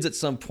having kids at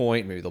some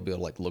point, maybe they'll be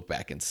able to look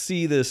back and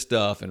see this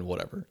stuff and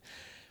whatever.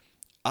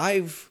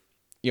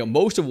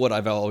 Most of what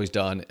I've always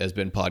done has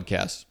been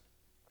podcasts.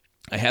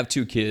 I have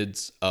 2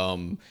 kids.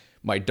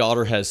 My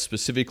daughter has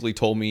specifically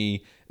told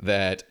me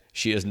that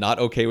she is not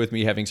okay with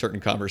me having certain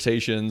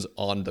conversations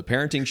on the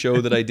parenting show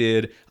that I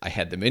did. I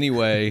had them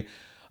anyway.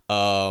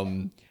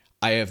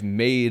 I have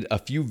made a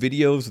few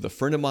videos with a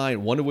friend of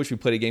mine, one of which we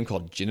played a game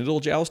called Genital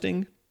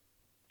Jousting.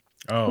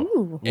 Oh.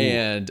 Ooh.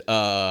 And,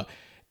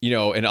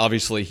 and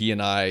obviously he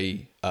and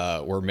I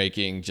were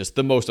making just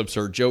the most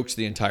absurd jokes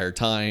the entire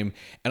time.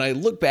 And I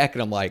look back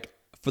and I'm like,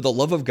 for the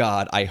love of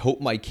God, I hope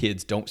my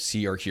kids don't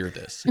see or hear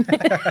this.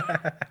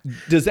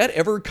 Does that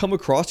ever come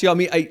across you? I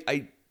mean,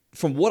 I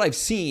from what I've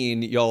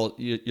seen,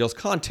 y'all's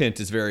content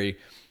is very,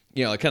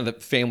 kind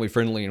of family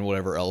friendly and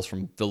whatever else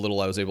from the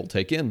little I was able to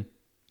take in.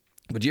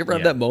 But do you ever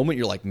have that moment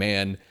you're like,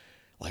 man,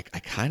 I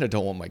kind of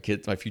don't want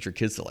my future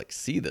kids to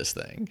see this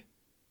thing?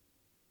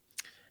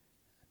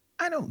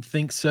 I don't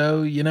think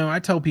so. You know, I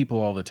tell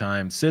people all the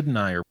time, Sid and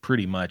I are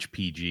pretty much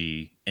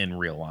PG in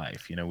real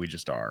life. You know, we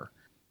just are.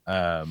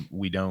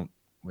 We don't.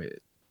 We,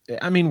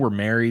 I mean, we're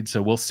married,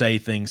 so we'll say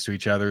things to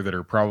each other that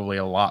are probably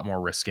a lot more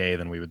risque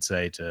than we would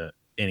say to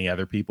any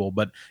other people.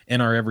 But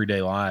in our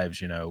everyday lives,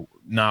 you know,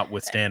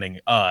 notwithstanding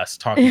us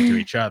talking to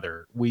each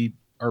other, we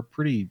are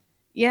pretty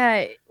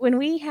Yeah, when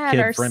we had kid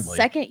our friendly.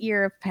 second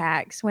year of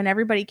PAX, when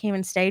everybody came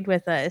and stayed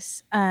with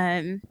us,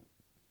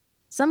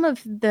 some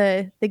of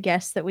the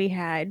guests that we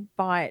had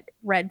bought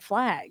red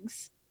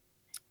flags,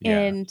 Yeah.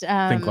 and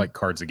Think like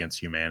Cards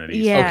Against Humanity.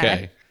 yeah,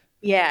 Okay.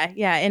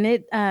 yeah, and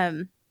it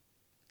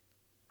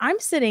I'm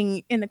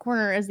sitting in the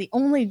corner as the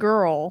only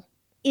girl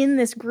in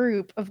this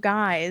group of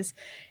guys,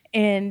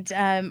 and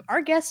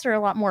our guests are a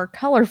lot more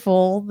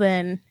colorful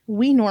than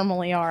we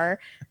normally are,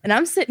 and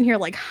I'm sitting here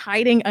like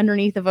hiding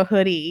underneath of a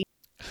hoodie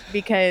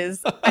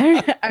because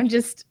I'm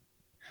just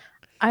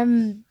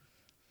I'm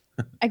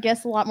I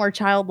guess a lot more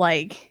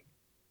childlike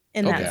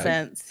in that Okay.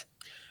 sense.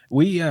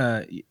 We,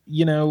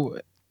 you know,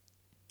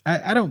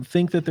 I don't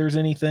think that there's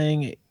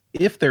anything.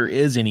 If there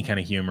is any kind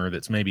of humor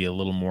that's maybe a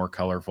little more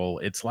colorful,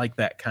 it's like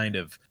that kind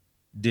of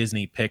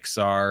Disney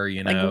Pixar,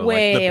 you Like know, like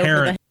way the over the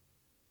parents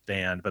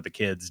stand, but the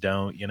kids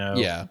don't, you know,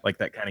 Yeah. like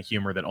that kind of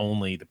humor that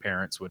only the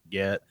parents would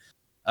get.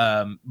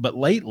 But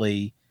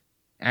lately,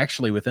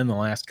 actually, within the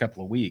last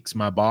couple of weeks,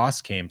 my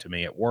boss came to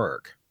me at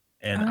work,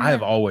 and I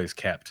have always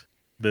kept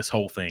this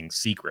whole thing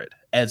secret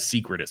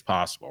as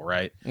possible,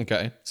 right?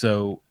 Okay.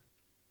 So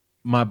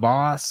my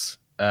boss,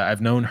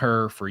 I've known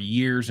her for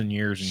years and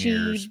years and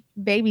years. She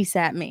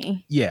babysat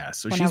me. Yeah,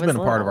 so when she's I been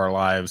was a part of little. our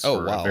lives Oh,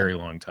 for wow. a very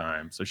long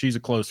time. So she's a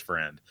close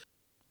friend.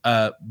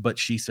 But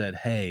she said,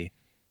 "Hey,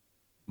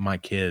 my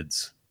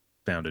kids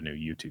found a new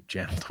YouTube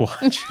channel to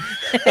watch."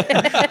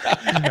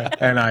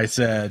 And I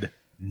said,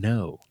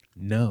 "No,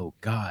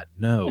 God,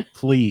 no,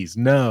 please,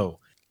 no."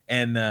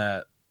 And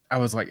I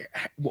was like,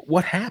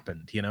 "What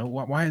happened? You know,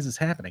 why is this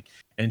happening?"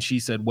 And she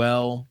said,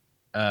 "Well,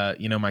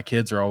 you know, my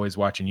kids are always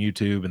watching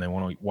YouTube and they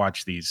want to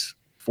watch these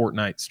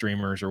Fortnite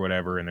streamers or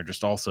whatever, and they're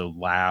just also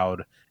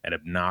loud and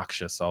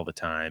obnoxious all the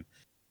time."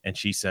 And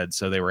she said,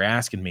 so they were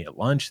asking me at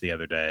lunch the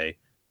other day,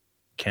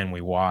 "Can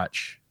we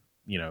watch,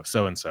 you know,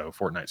 so and so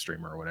Fortnite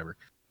streamer or whatever?"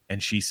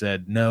 And she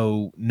said,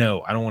 "No,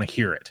 I don't want to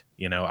hear it.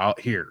 You know, I'll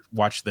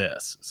watch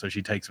this." So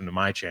she takes them to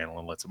my channel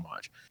and lets them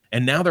watch.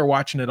 And now they're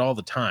watching it all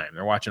the time.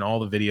 They're watching all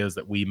the videos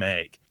that we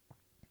make.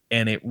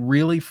 And it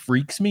really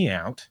freaks me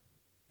out.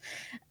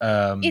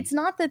 It's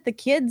not that the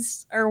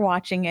kids are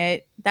watching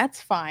it. That's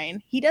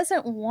fine. He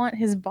doesn't want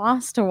his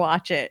boss to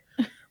watch it.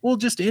 Well,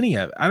 just any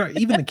of it. I don't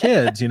even the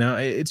kids, you know,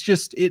 it's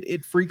just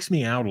it freaks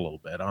me out a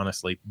little bit,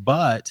 honestly.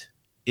 But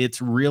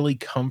it's really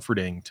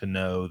comforting to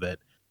know that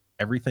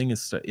everything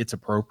it's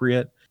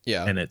appropriate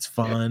Yeah. and it's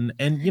fun.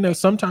 And you know,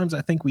 sometimes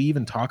I think we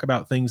even talk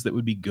about things that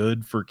would be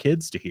good for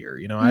kids to hear.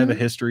 You know, I have a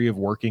history of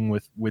working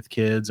with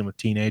kids and with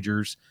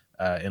teenagers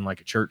in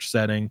like a church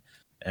setting.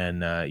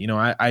 And you know,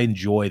 I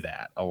enjoy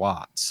that a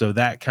lot. So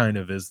that kind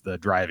of is the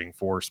driving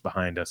force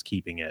behind us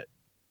keeping it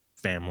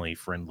family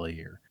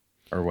friendly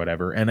or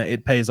whatever. And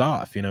it pays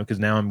off, you know, because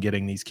now I'm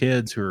getting these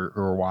kids who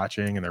are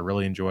watching and they're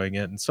really enjoying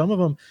it. And some of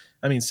them,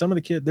 I mean, some of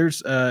the kids,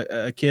 there's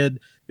a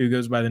kid who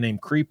goes by the name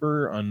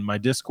Creeper on my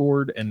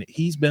Discord, and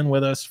he's been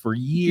with us for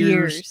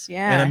years.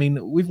 Yeah. And I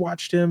mean, we've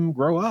watched him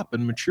grow up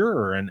and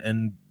mature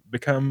and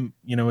become,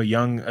 you know, a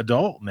young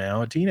adult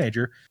now, a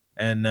teenager.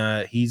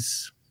 And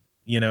he's,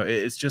 you know,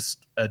 it's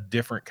just a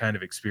different kind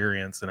of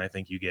experience than I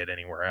think you get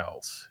anywhere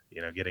else,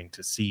 you know, getting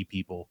to see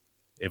people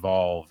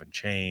evolve and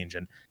change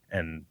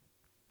and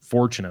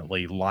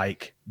fortunately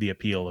like the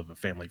appeal of a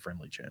family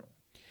friendly channel.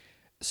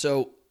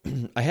 So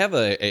I have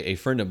a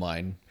friend of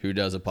mine who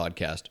does a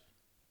podcast,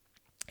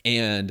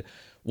 and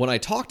when I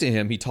talk to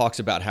him, he talks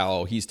about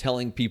how he's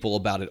telling people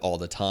about it all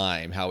the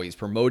time, how he's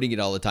promoting it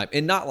all the time,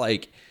 and not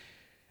like,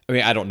 I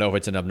mean, I don't know if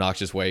it's an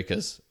obnoxious way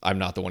because I'm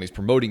not the one he's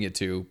promoting it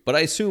to, but I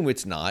assume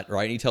it's not,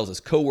 right? And he tells his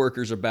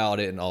coworkers about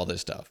it and all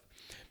this stuff.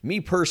 Me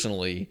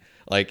personally,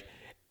 like,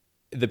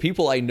 the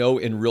people I know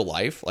in real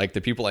life, like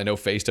the people I know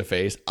face to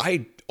face,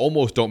 I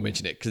almost don't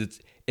mention it because it's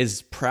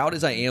as proud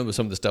as I am of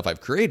some of the stuff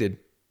I've created,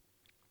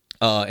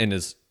 and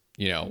as,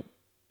 you know,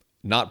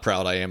 not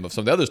proud I am of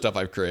some of the other stuff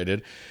I've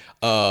created.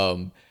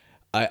 I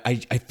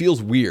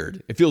feels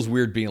weird. It feels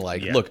weird being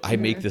like, look, I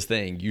make this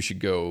thing. You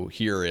should go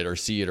hear it or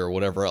see it or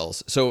whatever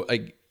else. So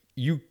like,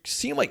 you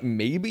seem like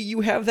maybe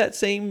you have that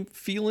same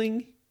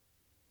feeling.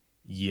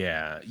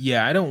 Yeah.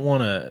 I don't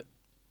want to.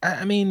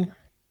 I mean,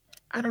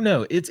 I don't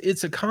know.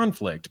 It's a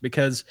conflict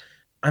because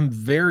I'm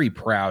very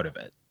proud of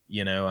it.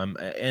 You know,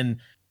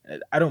 and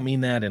I don't mean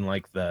that in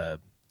like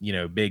the, you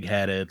know, big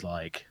headed,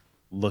 like,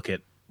 look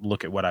at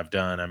what I've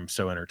done. I'm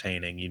so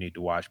entertaining. You need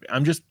to watch me.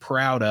 I'm just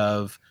proud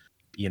of,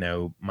 you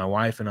know, my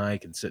wife and I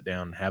can sit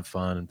down and have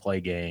fun and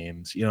play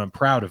games. You know, I'm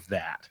proud of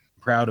that.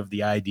 I'm proud of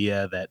the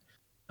idea that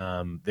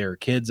there are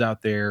kids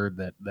out there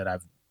that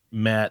I've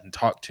met and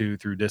talked to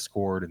through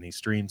Discord and these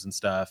streams and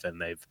stuff, and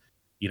they've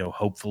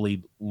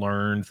hopefully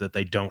learned that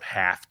they don't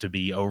have to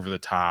be over the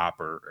top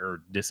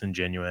or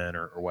disingenuous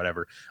or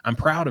whatever. I'm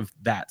proud of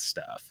that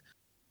stuff.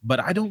 But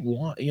I don't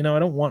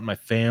want my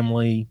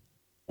family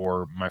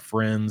or my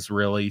friends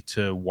really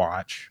to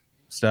watch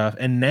stuff.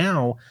 And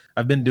now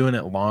I've been doing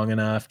it long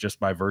enough just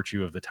by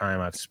virtue of the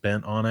time I've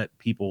spent on it.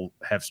 People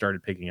have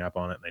started picking up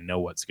on it and they know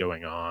what's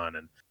going on.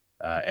 And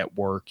at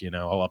work,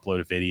 I'll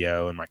upload a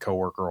video and my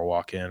coworker will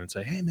walk in and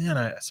say, "Hey man,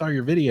 I saw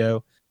your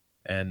video."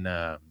 And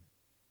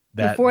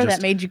that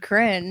made you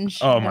cringe.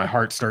 Oh, my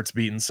heart starts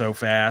beating so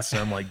fast.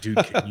 And I'm like, dude,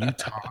 can you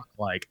talk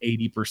like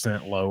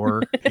 80%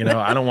 lower?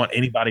 I don't want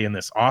anybody in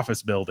this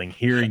office building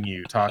hearing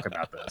you talk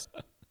about this.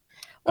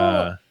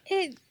 Well,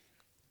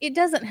 it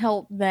doesn't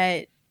help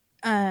that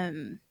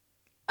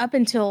up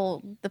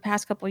until the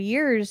past couple of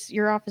years,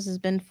 your office has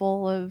been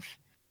full of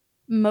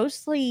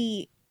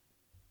mostly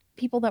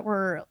people that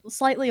were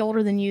slightly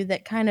older than you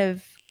that kind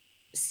of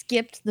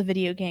skipped the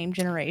video game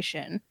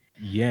generation.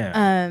 Yeah.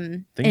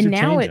 And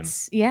now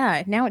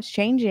it's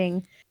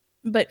changing.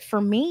 But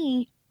for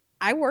me,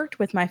 I worked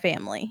with my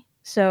family.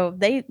 So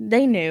they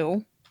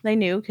knew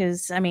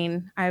because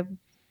I've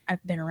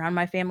been around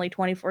my family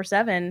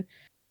 24/7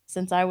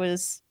 since I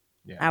was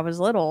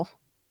little.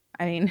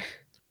 To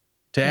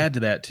add to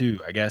that too,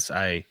 I guess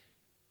I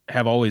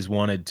have always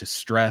wanted to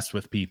stress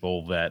with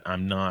people that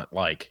I'm not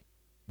like,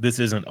 this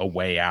isn't a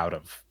way out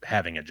of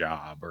having a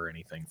job or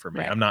anything for me.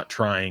 Right. I'm not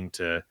trying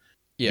to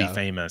be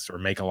famous or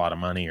make a lot of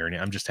money or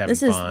anything. I'm just having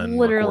fun. This is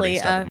literally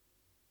a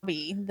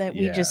hobby that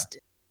we just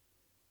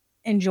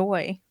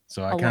enjoy.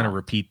 So I kind of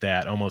repeat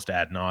that almost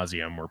ad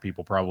nauseum, where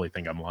people probably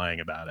think I'm lying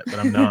about it, but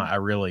I'm not. I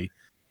really,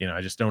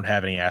 I just don't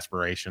have any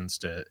aspirations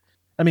to.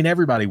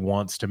 Everybody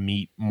wants to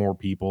meet more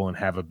people and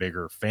have a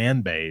bigger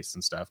fan base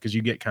and stuff, because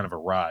you get kind of a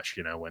rush,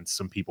 when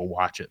some people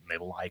watch it and they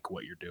like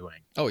what you're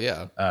doing. Oh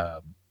yeah.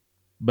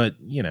 But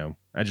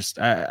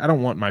I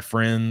don't want my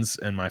friends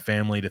and my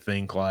family to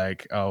think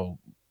like, oh,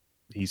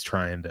 he's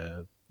trying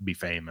to be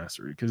famous,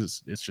 or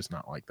because it's just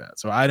not like that.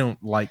 So I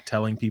don't like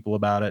telling people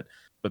about it,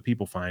 but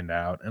people find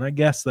out, and I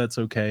guess that's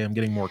okay. I'm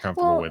getting more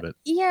comfortable with it.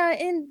 Yeah,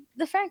 and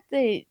the fact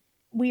that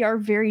we are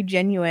very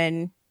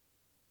genuine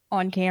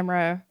on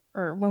camera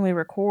or when we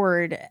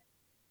record,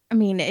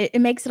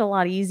 it makes it a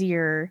lot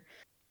easier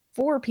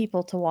for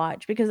people to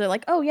watch, because they're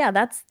like, oh yeah,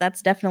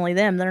 that's definitely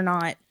them. They're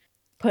not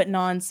putting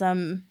on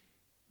some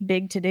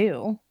big to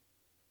do.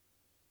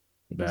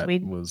 That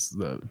was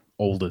the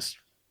oldest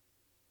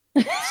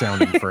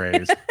sounding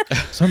phrase.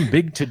 Some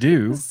big to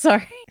do.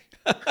 Sorry.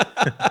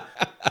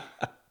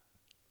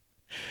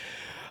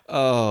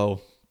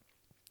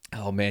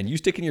 Oh man, you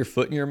sticking your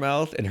foot in your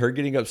mouth and her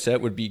getting upset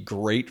would be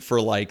great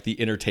for like the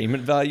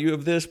entertainment value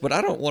of this, but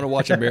I don't want to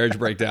watch a marriage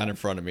breakdown in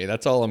front of me.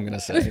 That's all I'm going to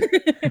say.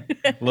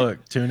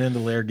 Look, tune into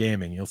Lair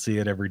Gaming. You'll see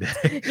it every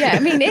day. Yeah,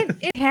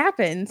 it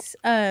happens.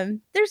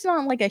 There's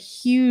not like a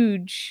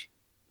huge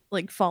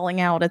like falling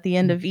out at the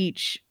end of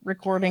each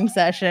recording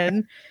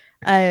session.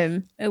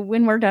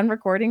 When we're done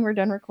recording,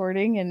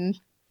 and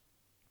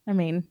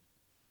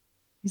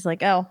he's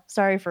like, "Oh,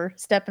 sorry for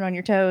stepping on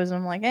your toes." And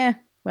I'm like,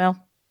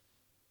 well.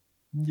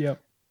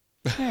 Yep.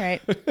 All right.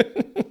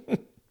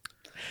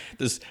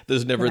 There's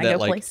never that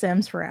like play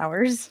Sims for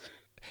hours.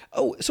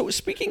 Oh, so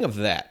speaking of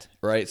that,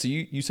 right? So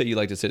you say you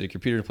like to sit at a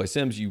computer and play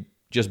Sims. You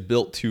just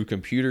built 2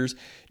 computers.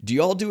 Do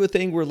y'all do a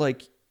thing where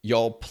like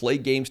y'all play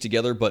games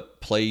together but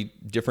play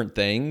different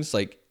things?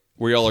 Like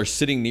where y'all are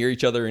sitting near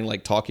each other and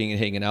like talking and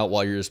hanging out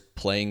while you're just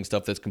playing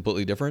stuff that's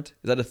completely different?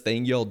 Is that a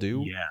thing y'all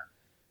do?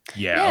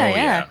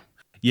 Yeah.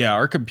 Yeah,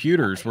 our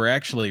computers, we're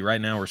actually right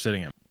now we're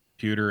sitting at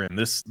computer, and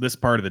this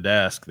part of the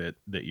desk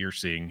that you're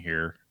seeing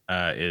here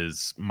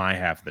is my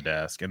half of the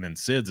desk, and then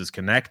Sid's is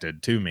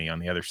connected to me on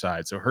the other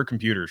side, so her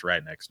computer's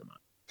right next to mine.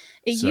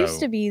 It used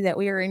to be that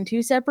we were in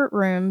 2 separate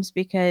rooms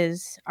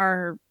because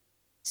our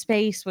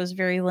space was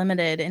very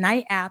limited, and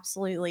I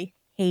absolutely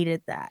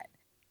hated that.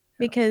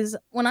 Because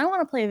when I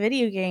want to play a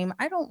video game,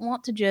 I don't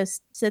want to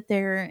just sit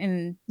there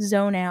and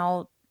zone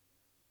out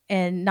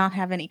and not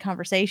have any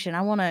conversation.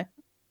 I want to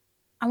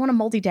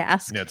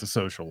multitask. Yeah, it's a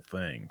social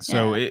thing.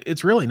 So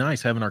it's really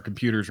nice having our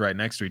computers right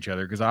next to each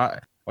other, because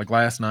like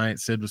last night,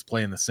 Sid was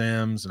playing The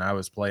Sims and I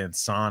was playing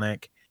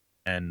Sonic,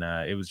 and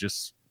it was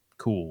just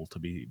cool to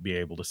be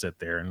able to sit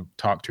there and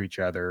talk to each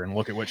other and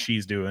look at what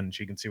she's doing.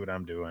 She can see what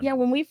I'm doing. Yeah,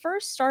 when we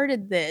first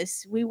started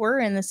this, we were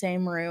in the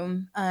same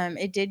room.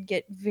 It did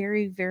get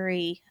very,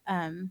 very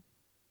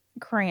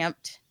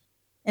cramped,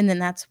 and then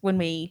that's when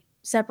we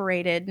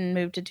separated and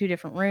moved to 2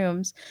 different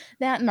rooms.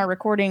 That and our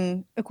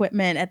recording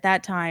equipment at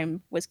that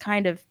time was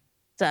kind of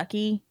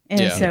sucky,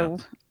 and so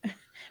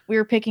we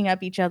were picking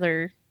up each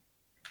other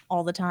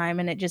all the time,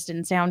 and it just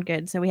didn't sound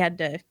good. So we had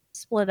to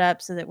split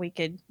up so that we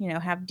could,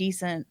 have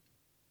decent,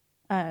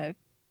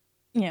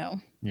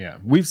 Yeah,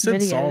 we've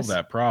since solved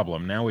that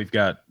problem. Now we've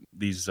got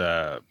these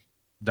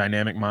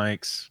dynamic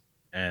mics,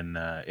 and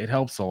it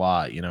helps a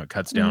lot. It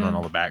cuts down on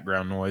all the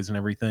background noise and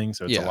everything,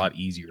 so it's a lot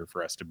easier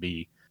for us to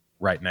be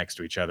right next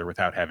to each other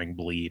without having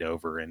bleed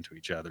over into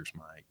each other's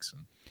mics.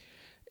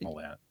 all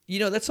that.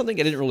 That's something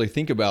I didn't really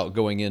think about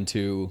going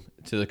into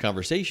the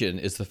conversation,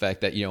 is the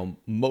fact that,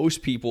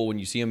 most people, when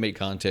you see them make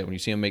content, when you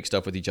see them make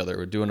stuff with each other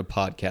or doing a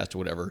podcast or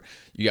whatever,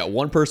 you got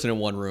one person in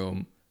one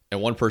room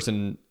and one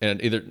person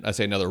in either, I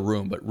say another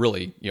room, but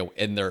really,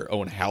 in their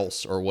own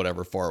house or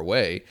whatever, far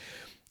away.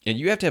 And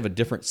you have to have a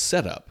different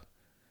setup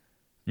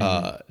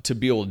to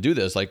be able to do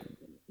this. Like,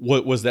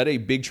 what was that a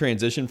big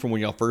transition from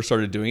when y'all first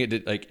started doing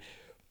it?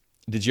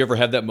 Did you ever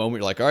have that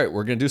moment? You're like, all right,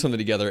 we're going to do something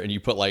together. And you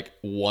put like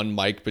one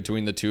mic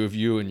between the two of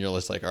you and you're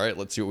just like, all right,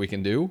 let's see what we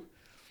can do.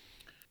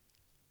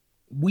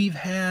 We've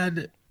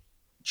had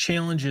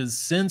challenges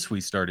since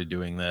we started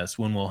doing this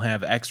when we'll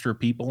have extra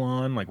people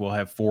on, like we'll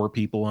have 4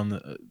 people on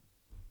the,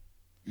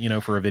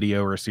 for a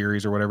video or a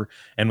series or whatever.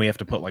 And we have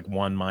to put like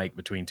one mic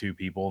between 2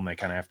 people and they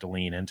kind of have to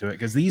lean into it.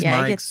 Cause these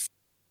mics,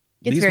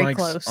 these mics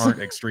close. Aren't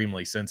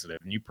extremely sensitive,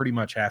 and you pretty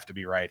much have to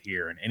be right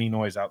here, and any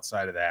noise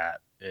outside of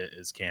that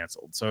is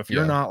canceled. So if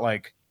you're not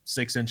like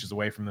 6 inches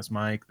away from this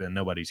mic, then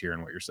nobody's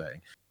hearing what you're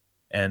saying.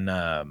 And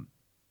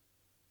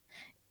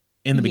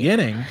in the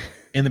beginning,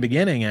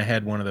 I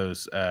had one of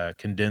those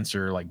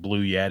condenser like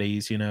Blue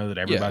Yetis, that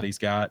everybody's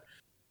got,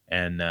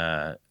 and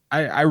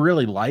I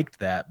really liked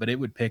that, but it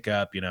would pick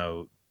up,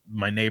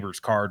 my neighbor's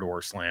car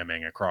door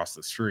slamming across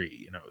the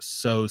street. It was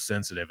so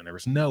sensitive, and there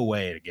was no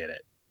way to get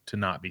it to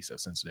not be so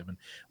sensitive. And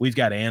we've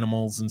got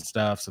animals and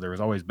stuff, so there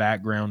was always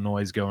background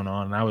noise going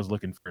on, and I was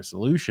looking for a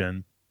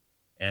solution,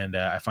 and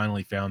I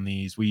finally found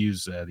these. We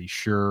use these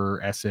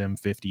Shure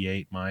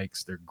SM58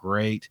 mics. They're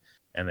great,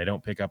 and they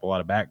don't pick up a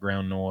lot of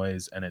background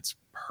noise, and it's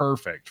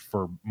perfect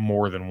for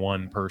more than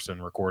one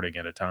person recording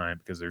at a time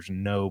because there's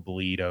no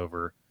bleed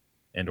over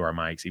into our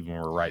mics, even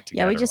when we're right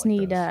together.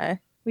 Yeah,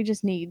 we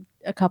just need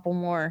a couple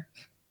more.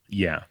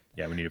 Yeah,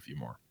 we need a few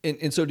more.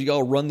 And so do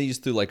y'all run these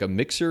through like a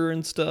mixer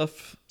and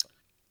stuff?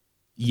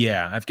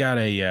 Yeah, I've got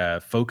a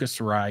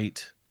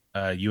Focusrite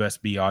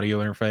USB audio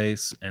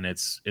interface, and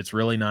it's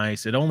really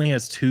nice. It only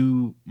has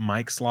 2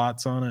 mic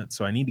slots on it,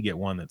 so I need to get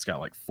one that's got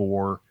like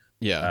 4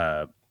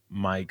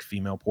 mic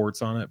female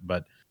ports on it.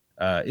 But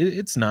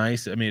it's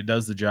nice. I mean, it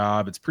does the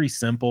job. It's pretty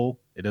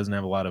simple. It doesn't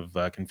have a lot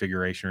of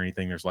configuration or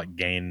anything. There's like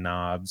gain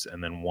knobs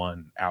and then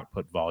one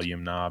output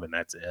volume knob, and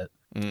that's it.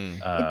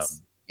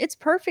 It's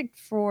perfect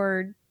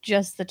for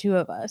just the 2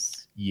 of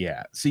us.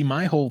 Yeah. See,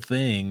 my whole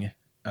thing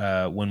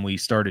when we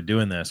started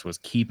doing this was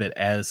keep it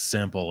as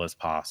simple as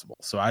possible.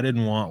 So I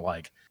didn't want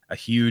like a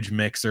huge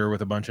mixer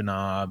with a bunch of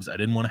knobs. I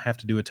didn't want to have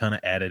to do a ton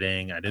of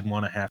editing. I didn't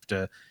want to have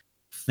to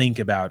think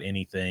about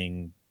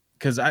anything,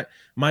 because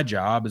my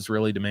job is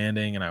really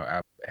demanding, and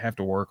I have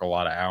to work a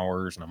lot of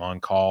hours, and I'm on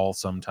call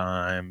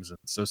sometimes. And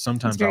so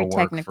sometimes I'll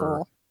work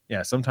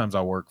sometimes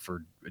I'll work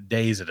for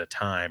days at a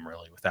time,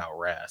 really, without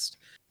rest.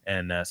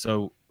 And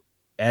so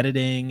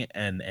editing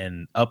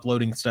and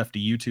uploading stuff to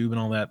YouTube and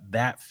all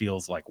that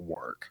feels like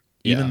work.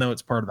 Even though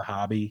it's part of the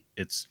hobby,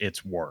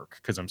 it's work,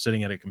 because I'm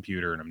sitting at a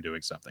computer and I'm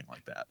doing something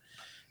like that.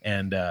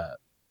 And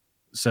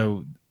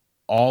so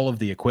all of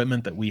the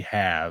equipment that we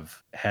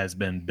have has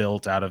been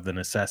built out of the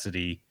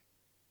necessity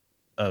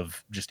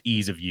of just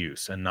ease of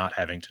use and not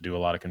having to do a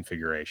lot of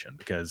configuration,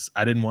 because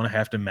I didn't want to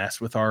have to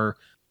mess with our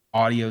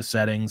audio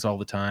settings all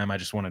the time. I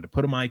just wanted to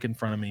put a mic in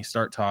front of me,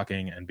 start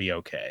talking, and be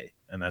okay.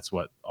 And that's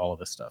what all of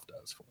this stuff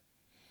does for me.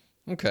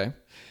 Okay.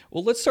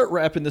 Well, let's start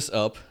wrapping this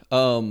up.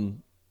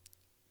 From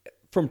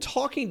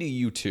talking to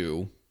you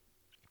two,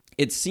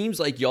 it seems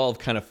like y'all have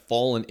kind of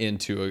fallen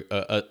into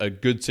a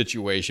good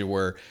situation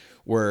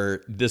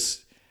where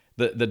this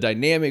the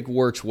dynamic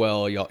works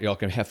well. Y'all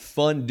can have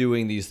fun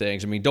doing these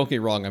things. I mean, don't get me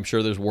wrong, I'm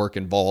sure there's work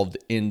involved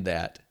in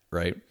that,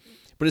 right?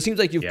 But it seems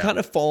like you've kind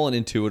of fallen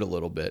into it a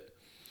little bit.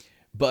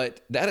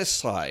 But that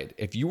aside,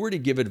 if you were to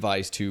give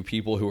advice to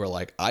people who are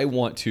like, I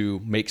want to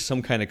make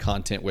some kind of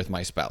content with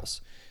my spouse,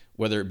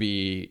 whether it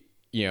be,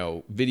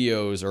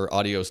 videos or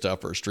audio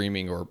stuff or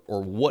streaming or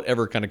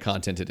whatever kind of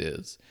content it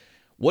is,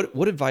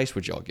 what advice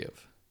would y'all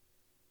give?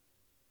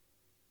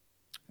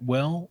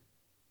 Well,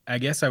 I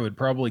guess I would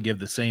probably give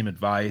the same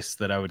advice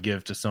that I would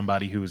give to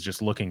somebody who was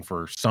just looking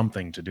for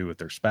something to do with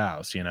their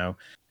spouse,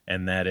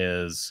 and that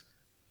is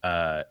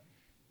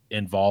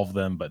involve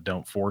them, but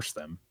don't force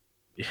them,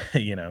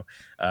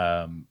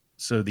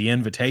 So the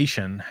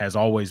invitation has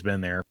always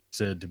been there,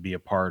 said, to be a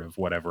part of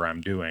whatever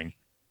I'm doing.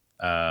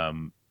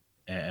 And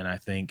I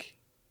think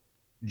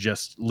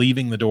just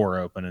leaving the door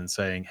open and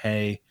saying,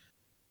 hey,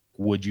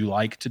 would you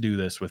like to do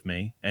this with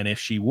me? And if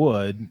she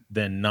would,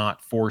 then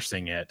not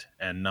forcing it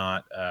and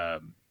not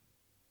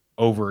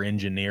over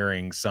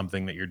engineering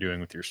something that you're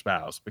doing with your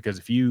spouse. Because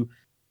if you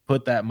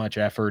put that much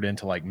effort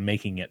into like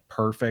making it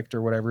perfect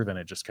or whatever, then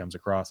it just comes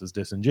across as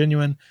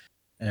disingenuous.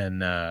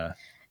 And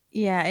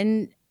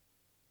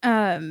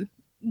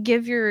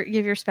give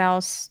your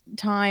spouse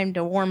time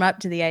to warm up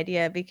to the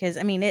idea, because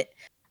I mean,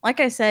 like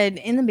I said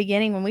in the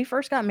beginning, when we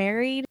first got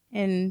married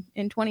in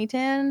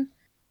 2010,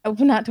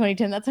 not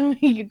 2010, that's when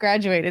you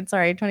graduated,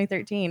 sorry,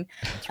 2013.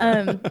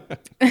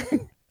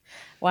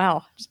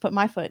 Wow, just put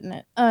my foot in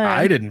it.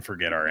 I didn't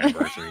forget our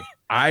anniversary.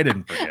 I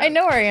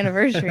know our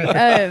anniversary.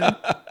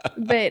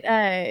 But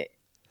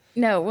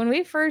no, when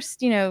we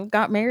first,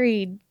 got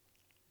married,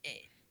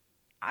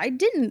 I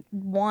didn't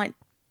want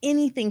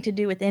anything to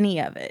do with any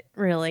of it,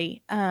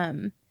 really.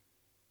 And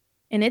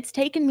it's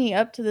taken me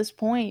up to this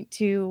point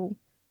to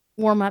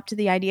warm up to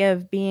the idea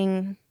of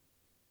being,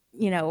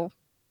 you know,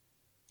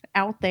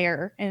 out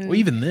there Well, and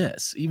even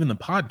the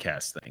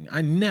podcast thing,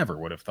 I never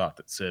would have thought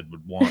that Sid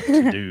would want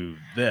to do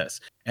this.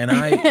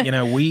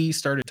 And we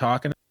started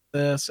talking about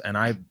this, and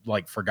I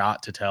like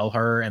forgot to tell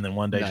her, and then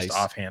one day Nice. just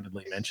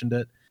offhandedly mentioned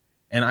it,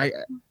 and I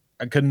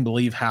couldn't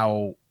believe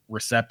how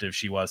receptive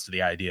she was to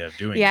the idea of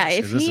doing Yeah, this,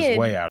 if 'cause this he is had-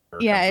 way out of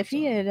her yeah, comfort if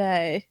he zone.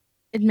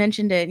 had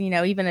mentioned it,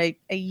 even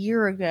a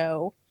year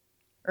ago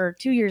or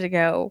 2 years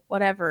ago,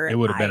 whatever, It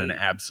would have been an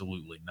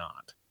absolutely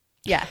not.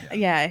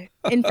 yeah.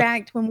 In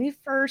fact, when we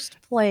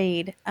first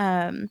played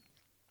a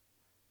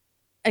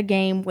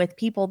game with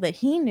people that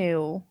he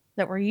knew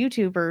that were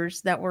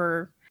YouTubers that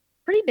were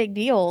pretty big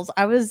deals,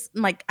 I was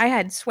like, I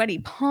had sweaty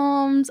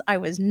palms, I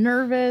was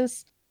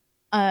nervous,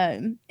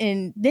 and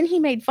then he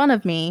made fun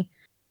of me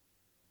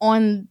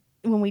on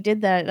when we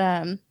did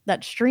that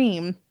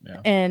stream, Yeah.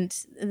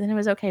 and then it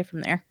was okay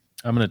from there.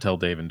 I'm going to tell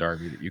Dave and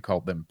Darby that you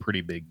called them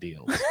pretty big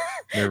deals.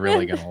 They're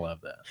really going to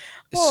love that.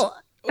 Well,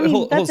 I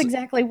mean, that's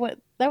exactly what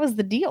that was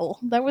the deal.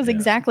 That was Yeah.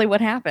 exactly what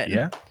happened.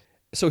 Yeah.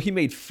 So he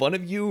made fun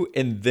of you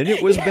and then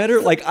it was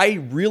better? Like, I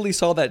really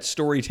saw that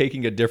story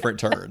taking a different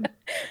turn.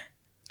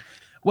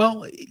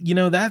 Well,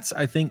 that's,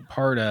 I think,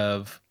 part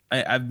of,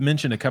 I've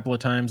mentioned a couple of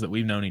times that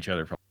we've known each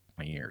other for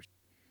 20 years.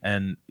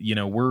 And,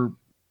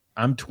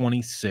 I'm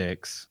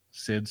 26,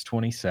 Sid's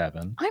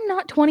 27. I'm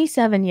not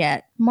 27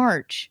 yet.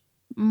 March,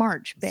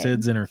 babe.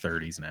 Sid's in her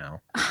 30s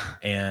now.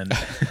 And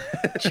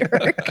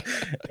Jerk.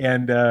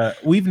 and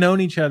we've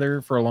known each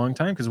other for a long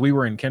time because we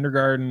were in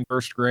kindergarten,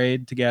 first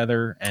grade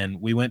together,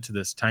 and we went to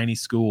this tiny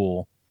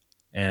school,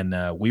 and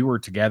we were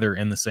together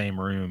in the same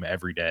room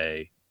every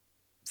day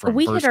from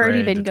We first had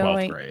already grade been to 12th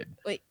going- grade.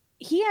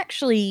 He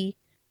actually,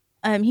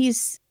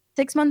 he's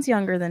 6 months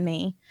younger than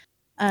me.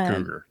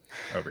 Cougar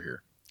over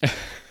here.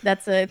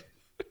 That's a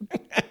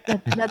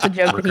that's a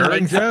joke that he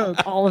Recurring makes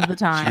joke. all of the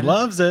time. She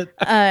loves it.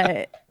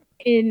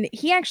 And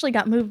he actually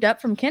got moved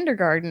up from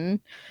kindergarten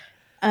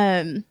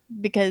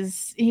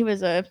because he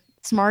was a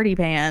smarty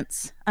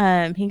pants.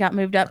 He got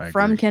moved up I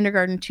from agree.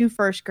 kindergarten to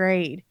first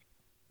grade,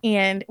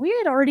 and we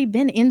had already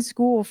been in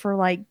school for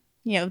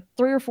 3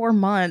 or 4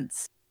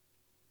 months,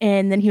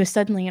 and then he was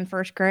suddenly in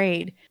first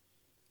grade,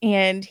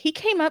 and he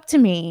came up to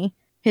me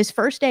his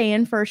first day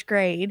in first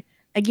grade.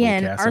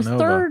 Again, our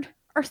Casanova.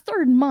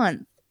 third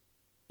month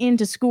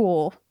into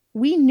school,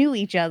 we knew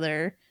each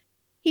other.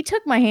 He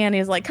took my hand. He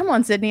was like, "Come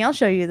on, Sydney, I'll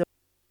show you the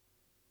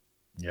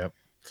Yep.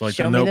 It's like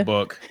Show the me the-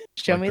 Notebook.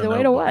 show Like me the way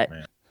to Notebook, what."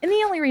 man. And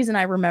the only reason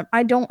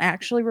I don't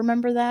actually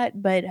remember that,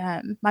 but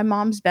my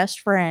mom's best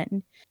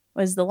friend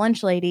was the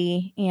lunch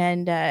lady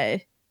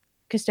and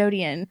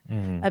custodian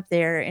Mhm. up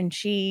there, and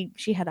she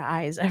had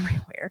eyes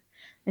everywhere,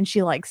 and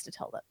she likes to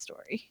tell that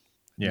story.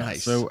 Yeah.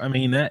 Nice. So, I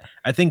mean,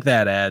 I think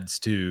that adds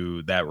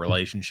to that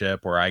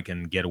relationship where I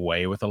can get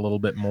away with a little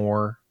bit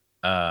more.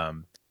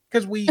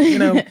 Because we,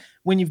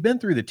 when you've been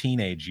through the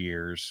teenage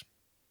years,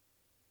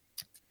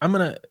 I'm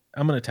gonna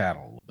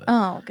tattle a little bit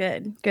Oh,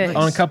 good.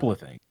 on a couple of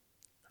things.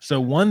 So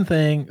one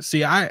thing,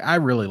 see, I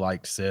really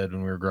liked Sid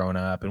when we were growing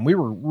up, and we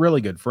were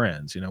really good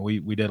friends.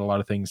 We did a lot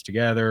of things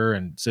together,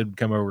 and Sid would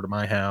come over to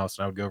my house,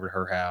 and I would go over to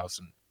her house,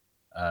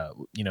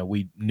 and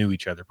we knew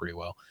each other pretty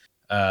well.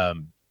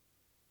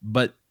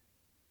 But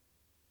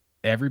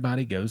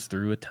everybody goes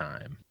through a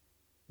time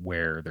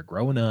where they're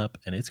growing up,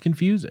 and it's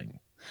confusing,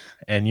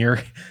 and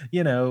you're,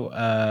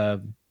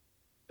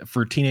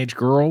 for teenage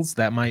girls,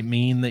 that might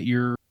mean that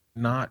you're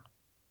not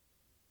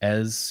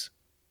as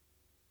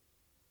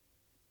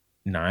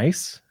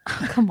nice.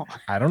 Come on.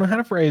 I don't know how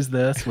to phrase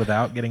this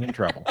without getting in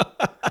trouble.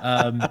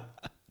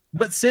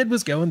 But Sid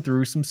was going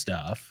through some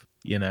stuff,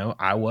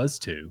 I was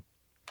too.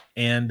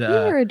 And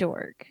You're a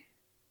dork.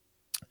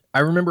 I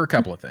remember a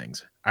couple of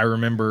things. I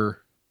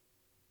remember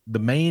the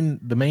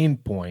main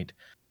point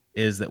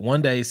is that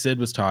one day Sid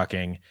was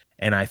talking,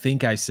 and I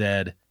think I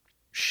said,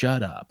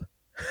 "Shut up."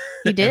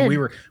 You did. And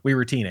we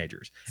were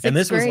teenagers. And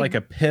this was like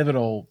a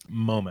pivotal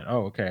moment.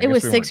 Oh, okay. I It guess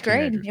was we weren't 6th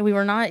grade. teenagers. We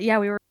were not. Yeah,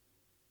 we were.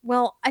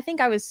 Well, I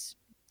think I was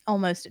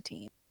almost a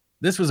teen.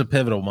 This was a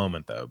pivotal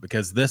moment, though,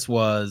 because this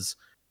was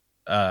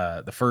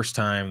the first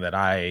time that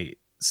I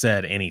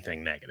said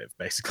anything negative,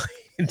 basically,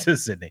 to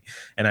Sydney.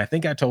 And I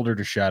think I told her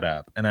to shut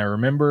up. And I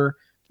remember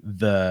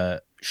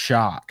the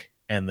shock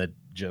and the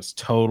just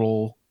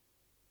total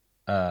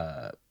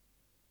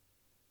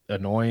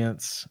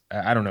annoyance.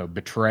 I don't know,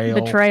 betrayal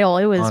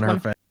It was on her one.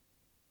 face.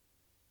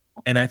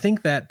 And I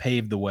think that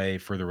paved the way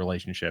for the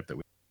relationship that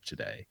we have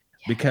today.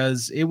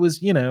 Because it was,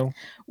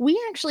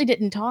 We actually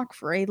didn't talk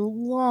for a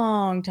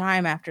long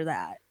time after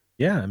that.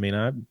 yeah, I mean,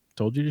 I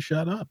told you to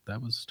shut up.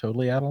 That was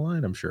totally out of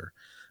line, I'm sure.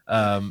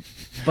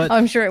 But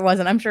I'm sure it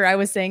wasn't. I'm sure I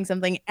was saying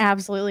something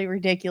absolutely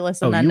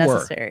ridiculous and Oh, you were.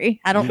 unnecessary.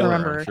 I don't you were,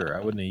 remember. I'm sure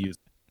I wouldn't have used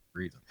that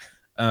reason.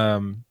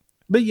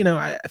 But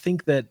I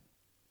think that,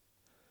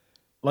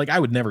 like I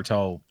would never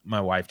tell my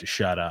wife to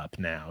shut up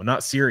now,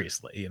 not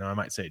seriously, you know, I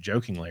might say it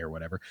jokingly or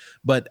whatever,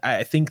 but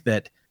I think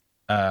that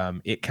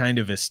it kind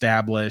of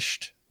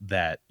established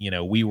that, you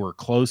know, we were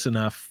close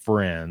enough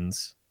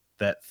friends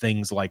that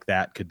things like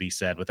that could be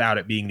said without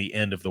it being the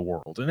end of the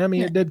world. And I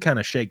mean, it did kind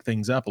of shake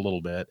things up a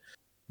little bit,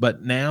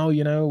 but now,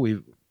 you know,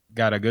 we've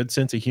got a good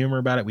sense of humor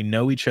about it. We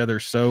know each other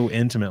so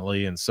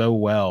intimately and so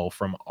well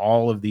from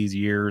all of these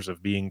years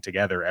of being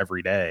together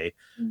every day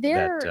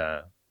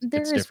that There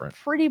it's is different.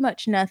 pretty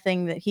much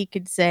nothing that he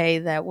could say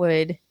that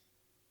would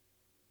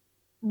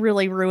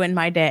really ruin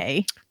my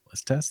day.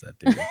 Let's test that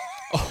theory.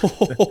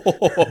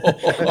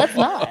 Let's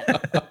not.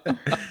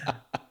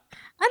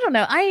 I don't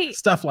know.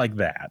 Stuff like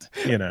that,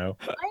 you know.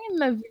 I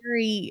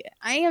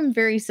am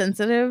very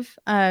sensitive.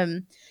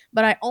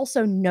 But I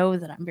also know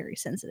that I'm very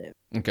sensitive.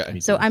 Okay.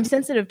 So I'm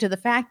sensitive to the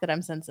fact that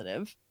I'm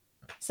sensitive.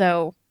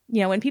 So,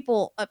 you know, when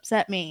people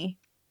upset me,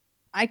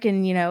 I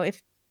can, you know,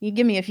 if you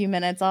give me a few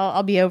minutes,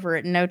 I'll be over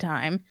it in no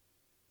time.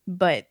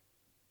 But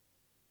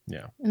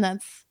yeah. And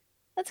that's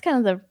kind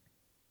of the,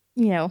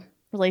 you know,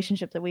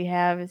 relationship that we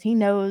have, is he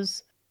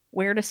knows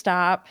where to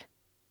stop.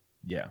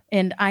 Yeah.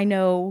 And I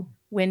know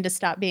when to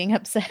stop being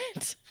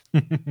upset.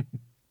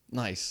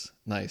 Nice.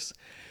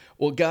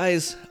 Well,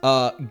 guys,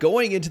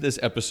 going into this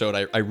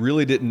episode, I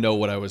really didn't know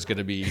what I was going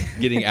to be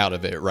getting out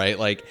of it, right?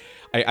 Like,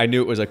 I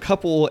knew it was a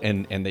couple,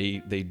 and they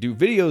do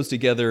videos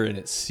together, and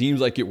it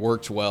seems like it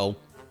works well.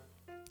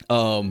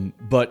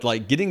 But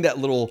like getting that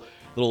little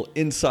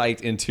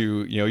insight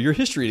into, you know, your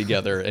history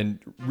together, and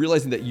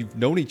realizing that you've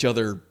known each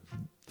other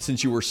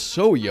since you were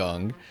so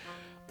young.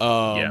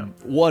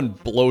 One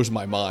blows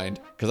my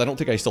mind, because I don't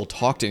think I still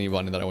talk to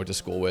anyone that I went to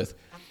school with.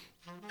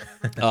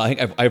 I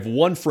think I have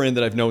one friend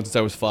that I've known since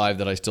I was 5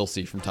 that I still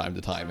see from time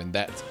to time, and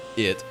that's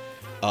it.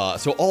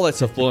 So all that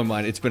stuff blew my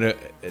mind. It's been an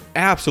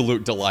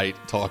absolute delight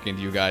talking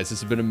to you guys. This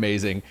has been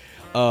amazing.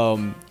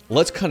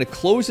 Let's kind of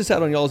close this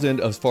out on y'all's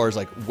end as far as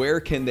like, where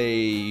can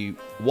they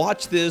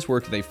watch this? Where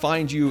can they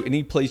find you?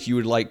 Any place you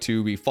would like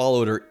to be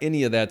followed, or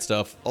any of that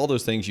stuff? All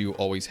those things you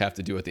always have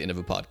to do at the end of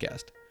a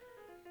podcast.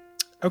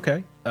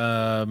 Okay.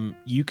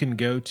 You can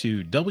go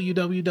to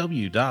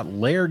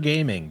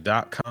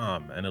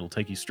www.lairgaming.com, and it'll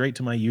take you straight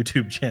to my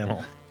YouTube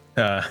channel.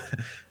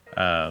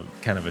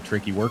 Kind of a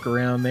tricky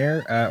workaround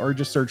there. Or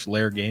just search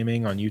Lair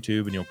Gaming on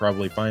YouTube and you'll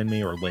probably find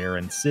me, or Lair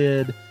and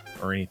Sid,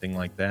 or anything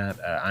like that.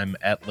 I'm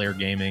at Lair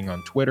Gaming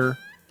on Twitter,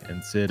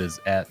 and Sid is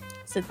at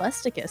Sid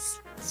Lesticus.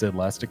 Sid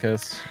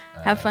Lesticus.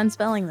 Have fun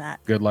spelling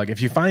that. Good luck.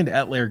 If you find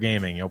at Lair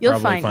Gaming, you'll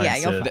probably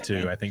find Sid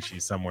too. I think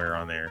she's somewhere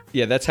on there.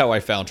 Yeah, that's how I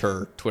found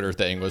her Twitter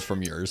thing, was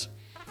from yours.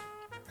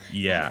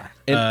 Yeah.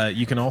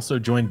 You can also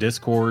join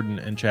Discord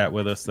and chat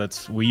with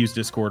us. We use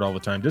Discord all the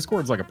time.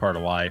 Discord's like a part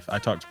of life. I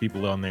talk to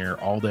people on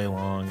there all day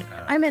long.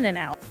 I'm in and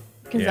out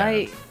because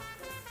I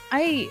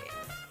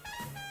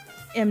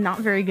am not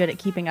very good at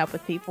keeping up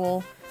with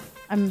people.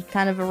 I'm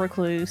kind of a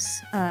recluse.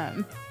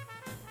 But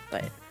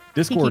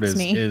Discord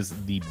is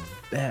the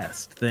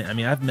best thing. I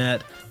mean, I've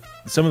met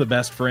some of the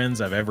best friends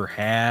I've ever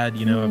had.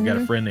 You know, I've got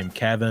a friend named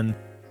Kevin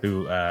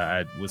who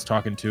I was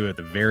talking to at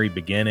the very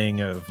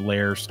beginning of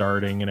Lair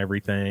starting and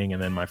everything,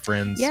 and then my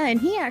friends. Yeah, and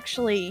he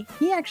actually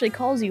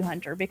calls you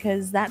Hunter,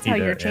 because that's how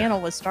your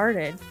channel was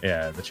started.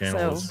 Yeah, the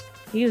channel so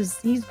he's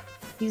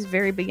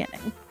very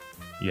beginning.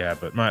 Yeah,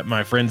 but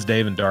my friends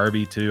Dave and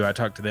Darby too. I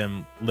talk to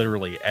them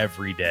literally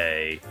every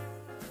day,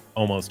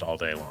 almost all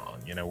day long.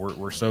 You know,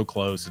 we're so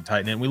close and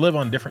tight, and we live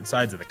on different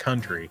sides of the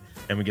country,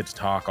 and we get to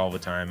talk all the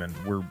time, and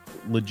we're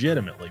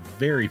legitimately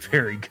very,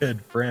 very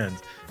good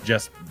friends,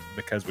 just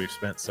because we've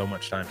spent so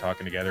much time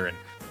talking together and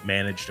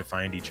managed to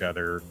find each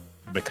other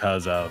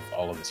because of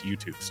all of this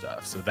YouTube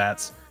stuff. So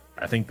that's,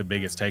 I think, the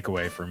biggest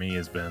takeaway for me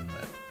has been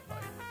that,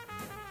 like,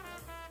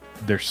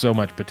 there's so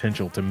much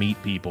potential to meet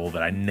people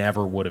that I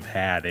never would have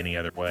had any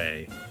other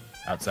way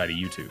outside of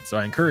YouTube. So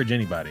I encourage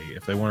anybody,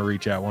 if they want to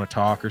reach out, want to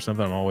talk or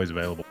something, I'm always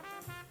available.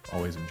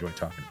 Always enjoy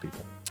talking to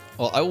people.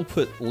 Well, I will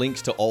put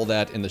links to all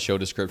that in the show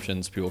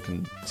descriptions. People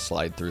can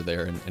slide through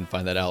there and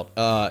find that out.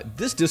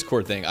 This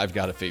Discord thing, I've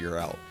got to figure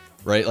out,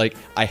 right? Like,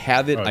 I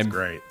have it. I'm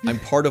great. I'm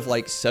part of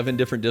like 7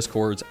 different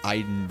Discords.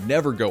 I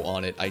never go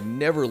on it. I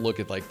never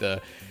look at like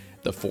the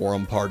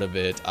forum part of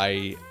it.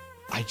 I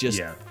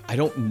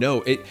don't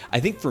know. I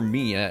think for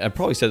me, I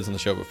probably said this on the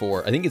show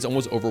before, I think it's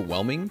almost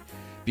overwhelming,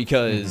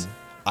 because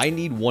I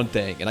need one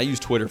thing, and I use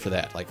Twitter for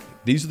that. Like,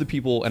 these are the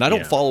people, and I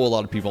don't follow a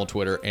lot of people on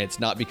Twitter, and it's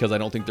not because I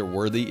don't think they're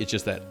worthy. It's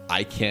just that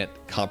I can't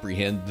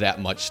comprehend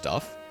that much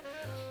stuff.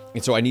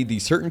 And so I need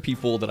these certain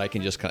people that I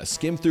can just kind of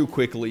skim through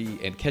quickly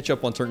and catch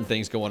up on certain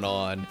things going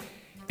on.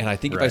 And I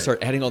think if I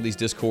start adding all these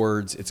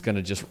Discords, it's going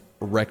to just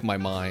wreck my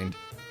mind.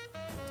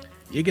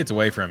 It gets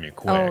away from you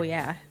quick. Oh,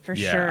 yeah, for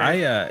sure.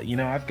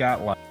 I've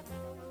got like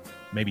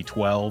maybe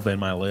 12 in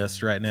my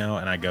list right now,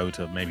 and I go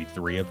to maybe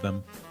 3 of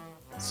them.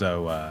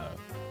 So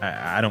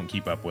I don't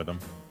keep up with them.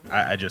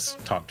 I just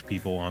talk to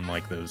people on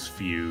like those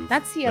few.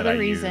 That's the other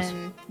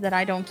reason that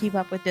I don't keep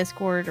up with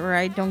Discord, or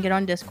I don't get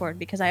on Discord,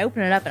 because I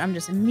open it up and I'm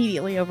just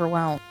immediately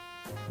overwhelmed.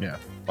 Yeah,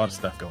 a lot of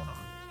stuff going on.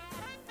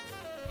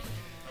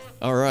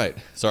 All right.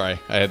 Sorry,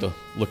 I had to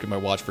look at my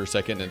watch for a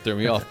second and it threw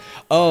me off.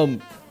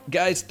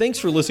 Guys, thanks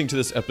for listening to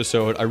this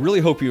episode. I really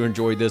hope you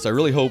enjoyed this. I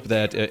really hope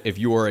that if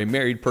you are a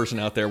married person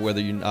out there, whether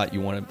or not you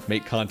want to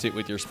make content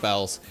with your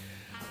spouse,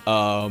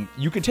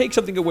 you can take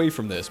something away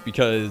from this,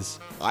 because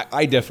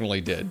I definitely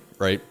did,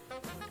 right?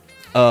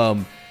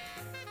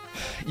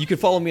 You can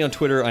follow me on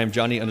Twitter. I am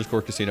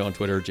Johnny_Casino on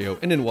Twitter,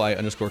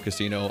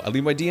 JONNY_Casino. I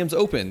leave my DMs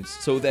open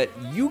so that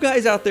you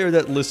guys out there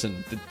that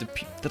listen,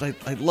 that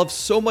I love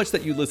so much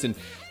that you listen,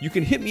 you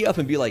can hit me up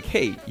and be like,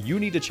 hey, you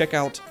need to check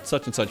out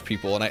such and such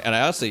people. And I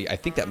honestly, I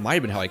think that might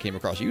have been how I came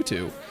across you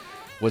two.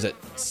 Was it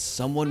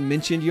someone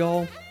mentioned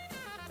y'all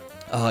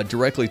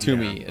directly to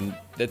me? And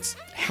that's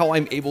how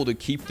I'm able to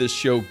keep this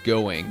show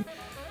going.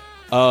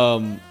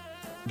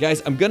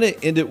 Guys, I'm going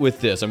to end it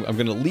with this. I'm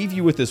going to leave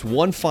you with this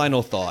one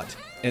final thought.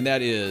 And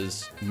that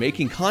is,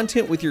 making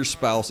content with your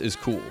spouse is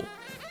cool,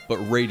 but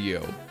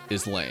radio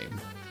is lame.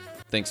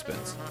 Thanks,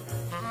 Spence.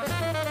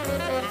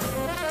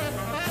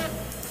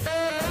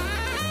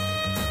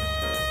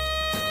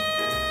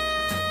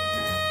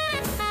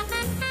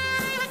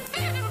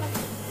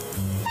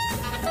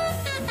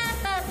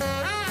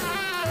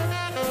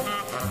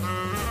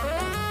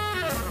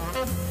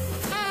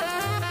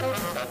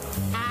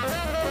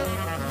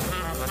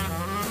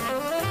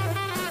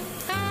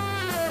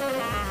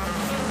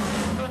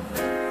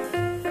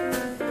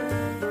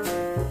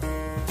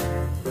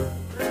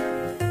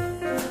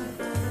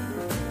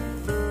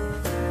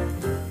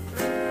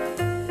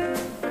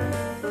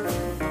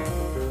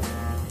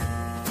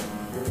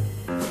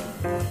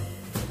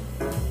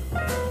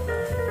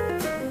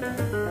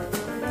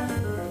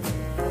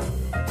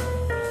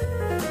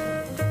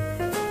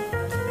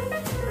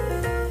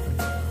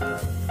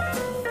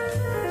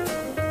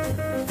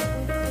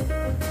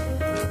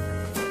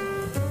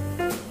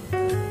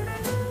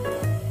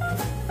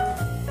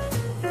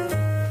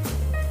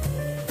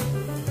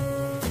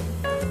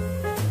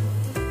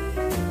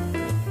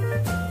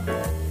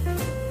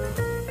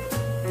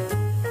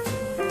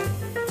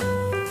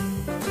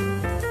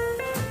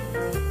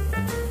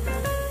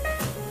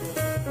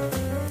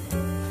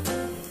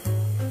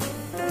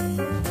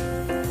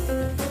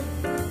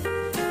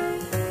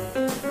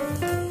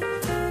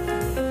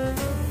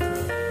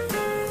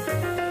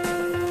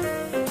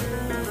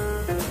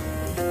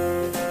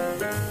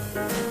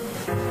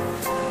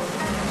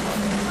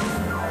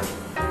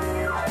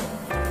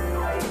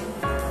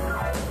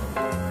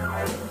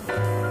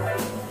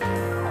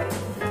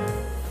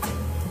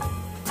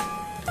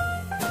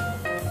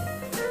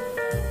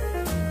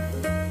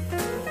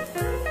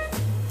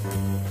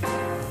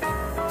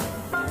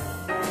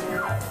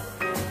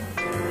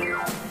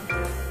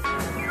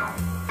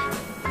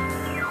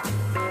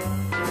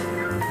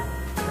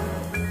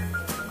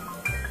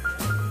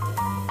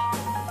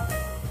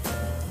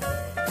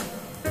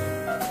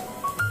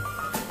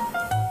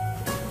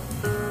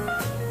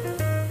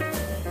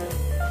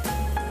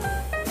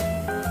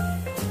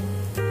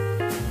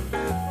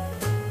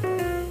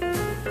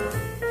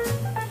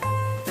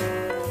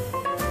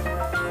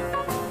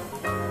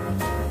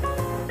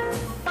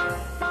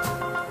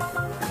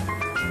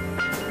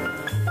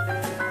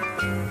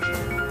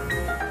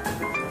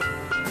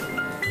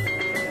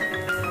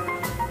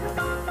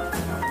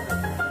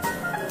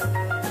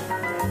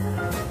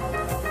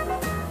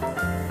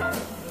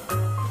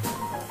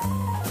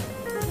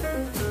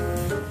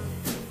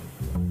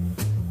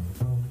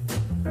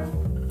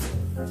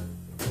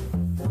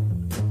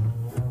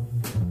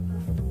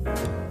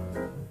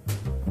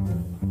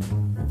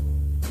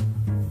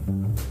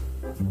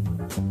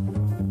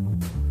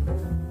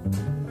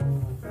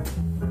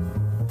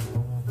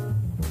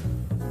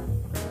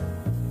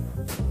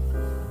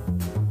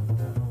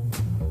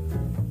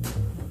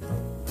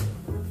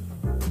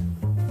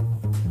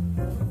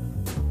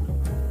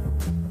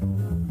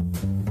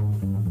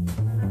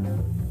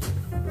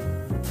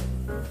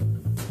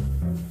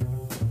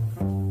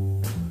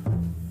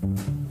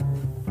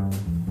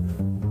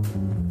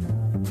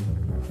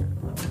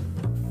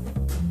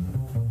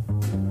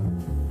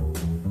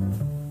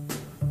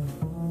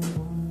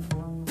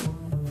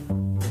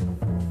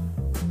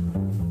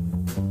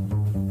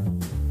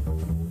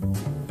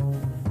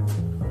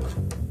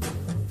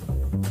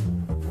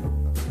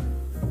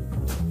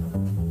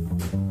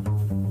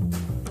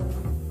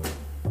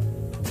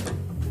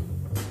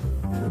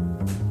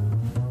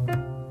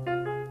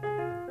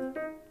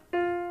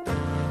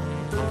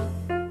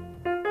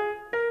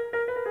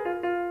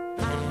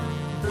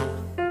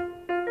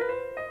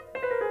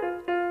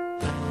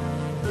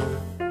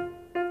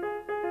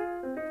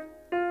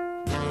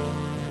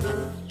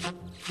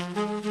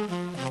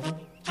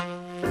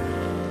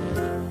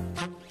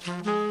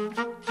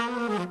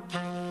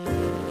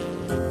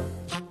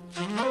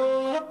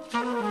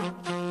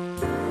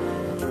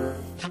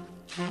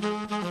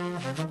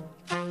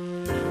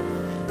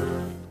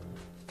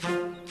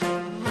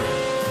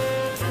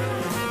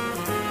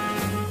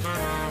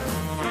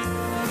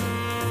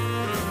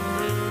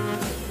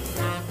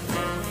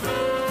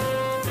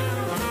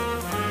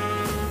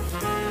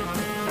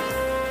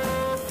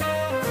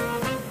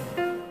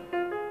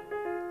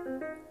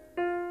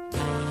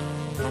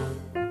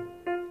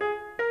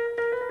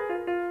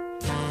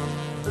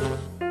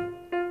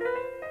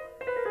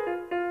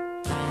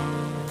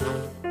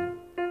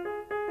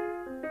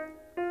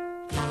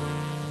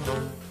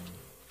 Bye.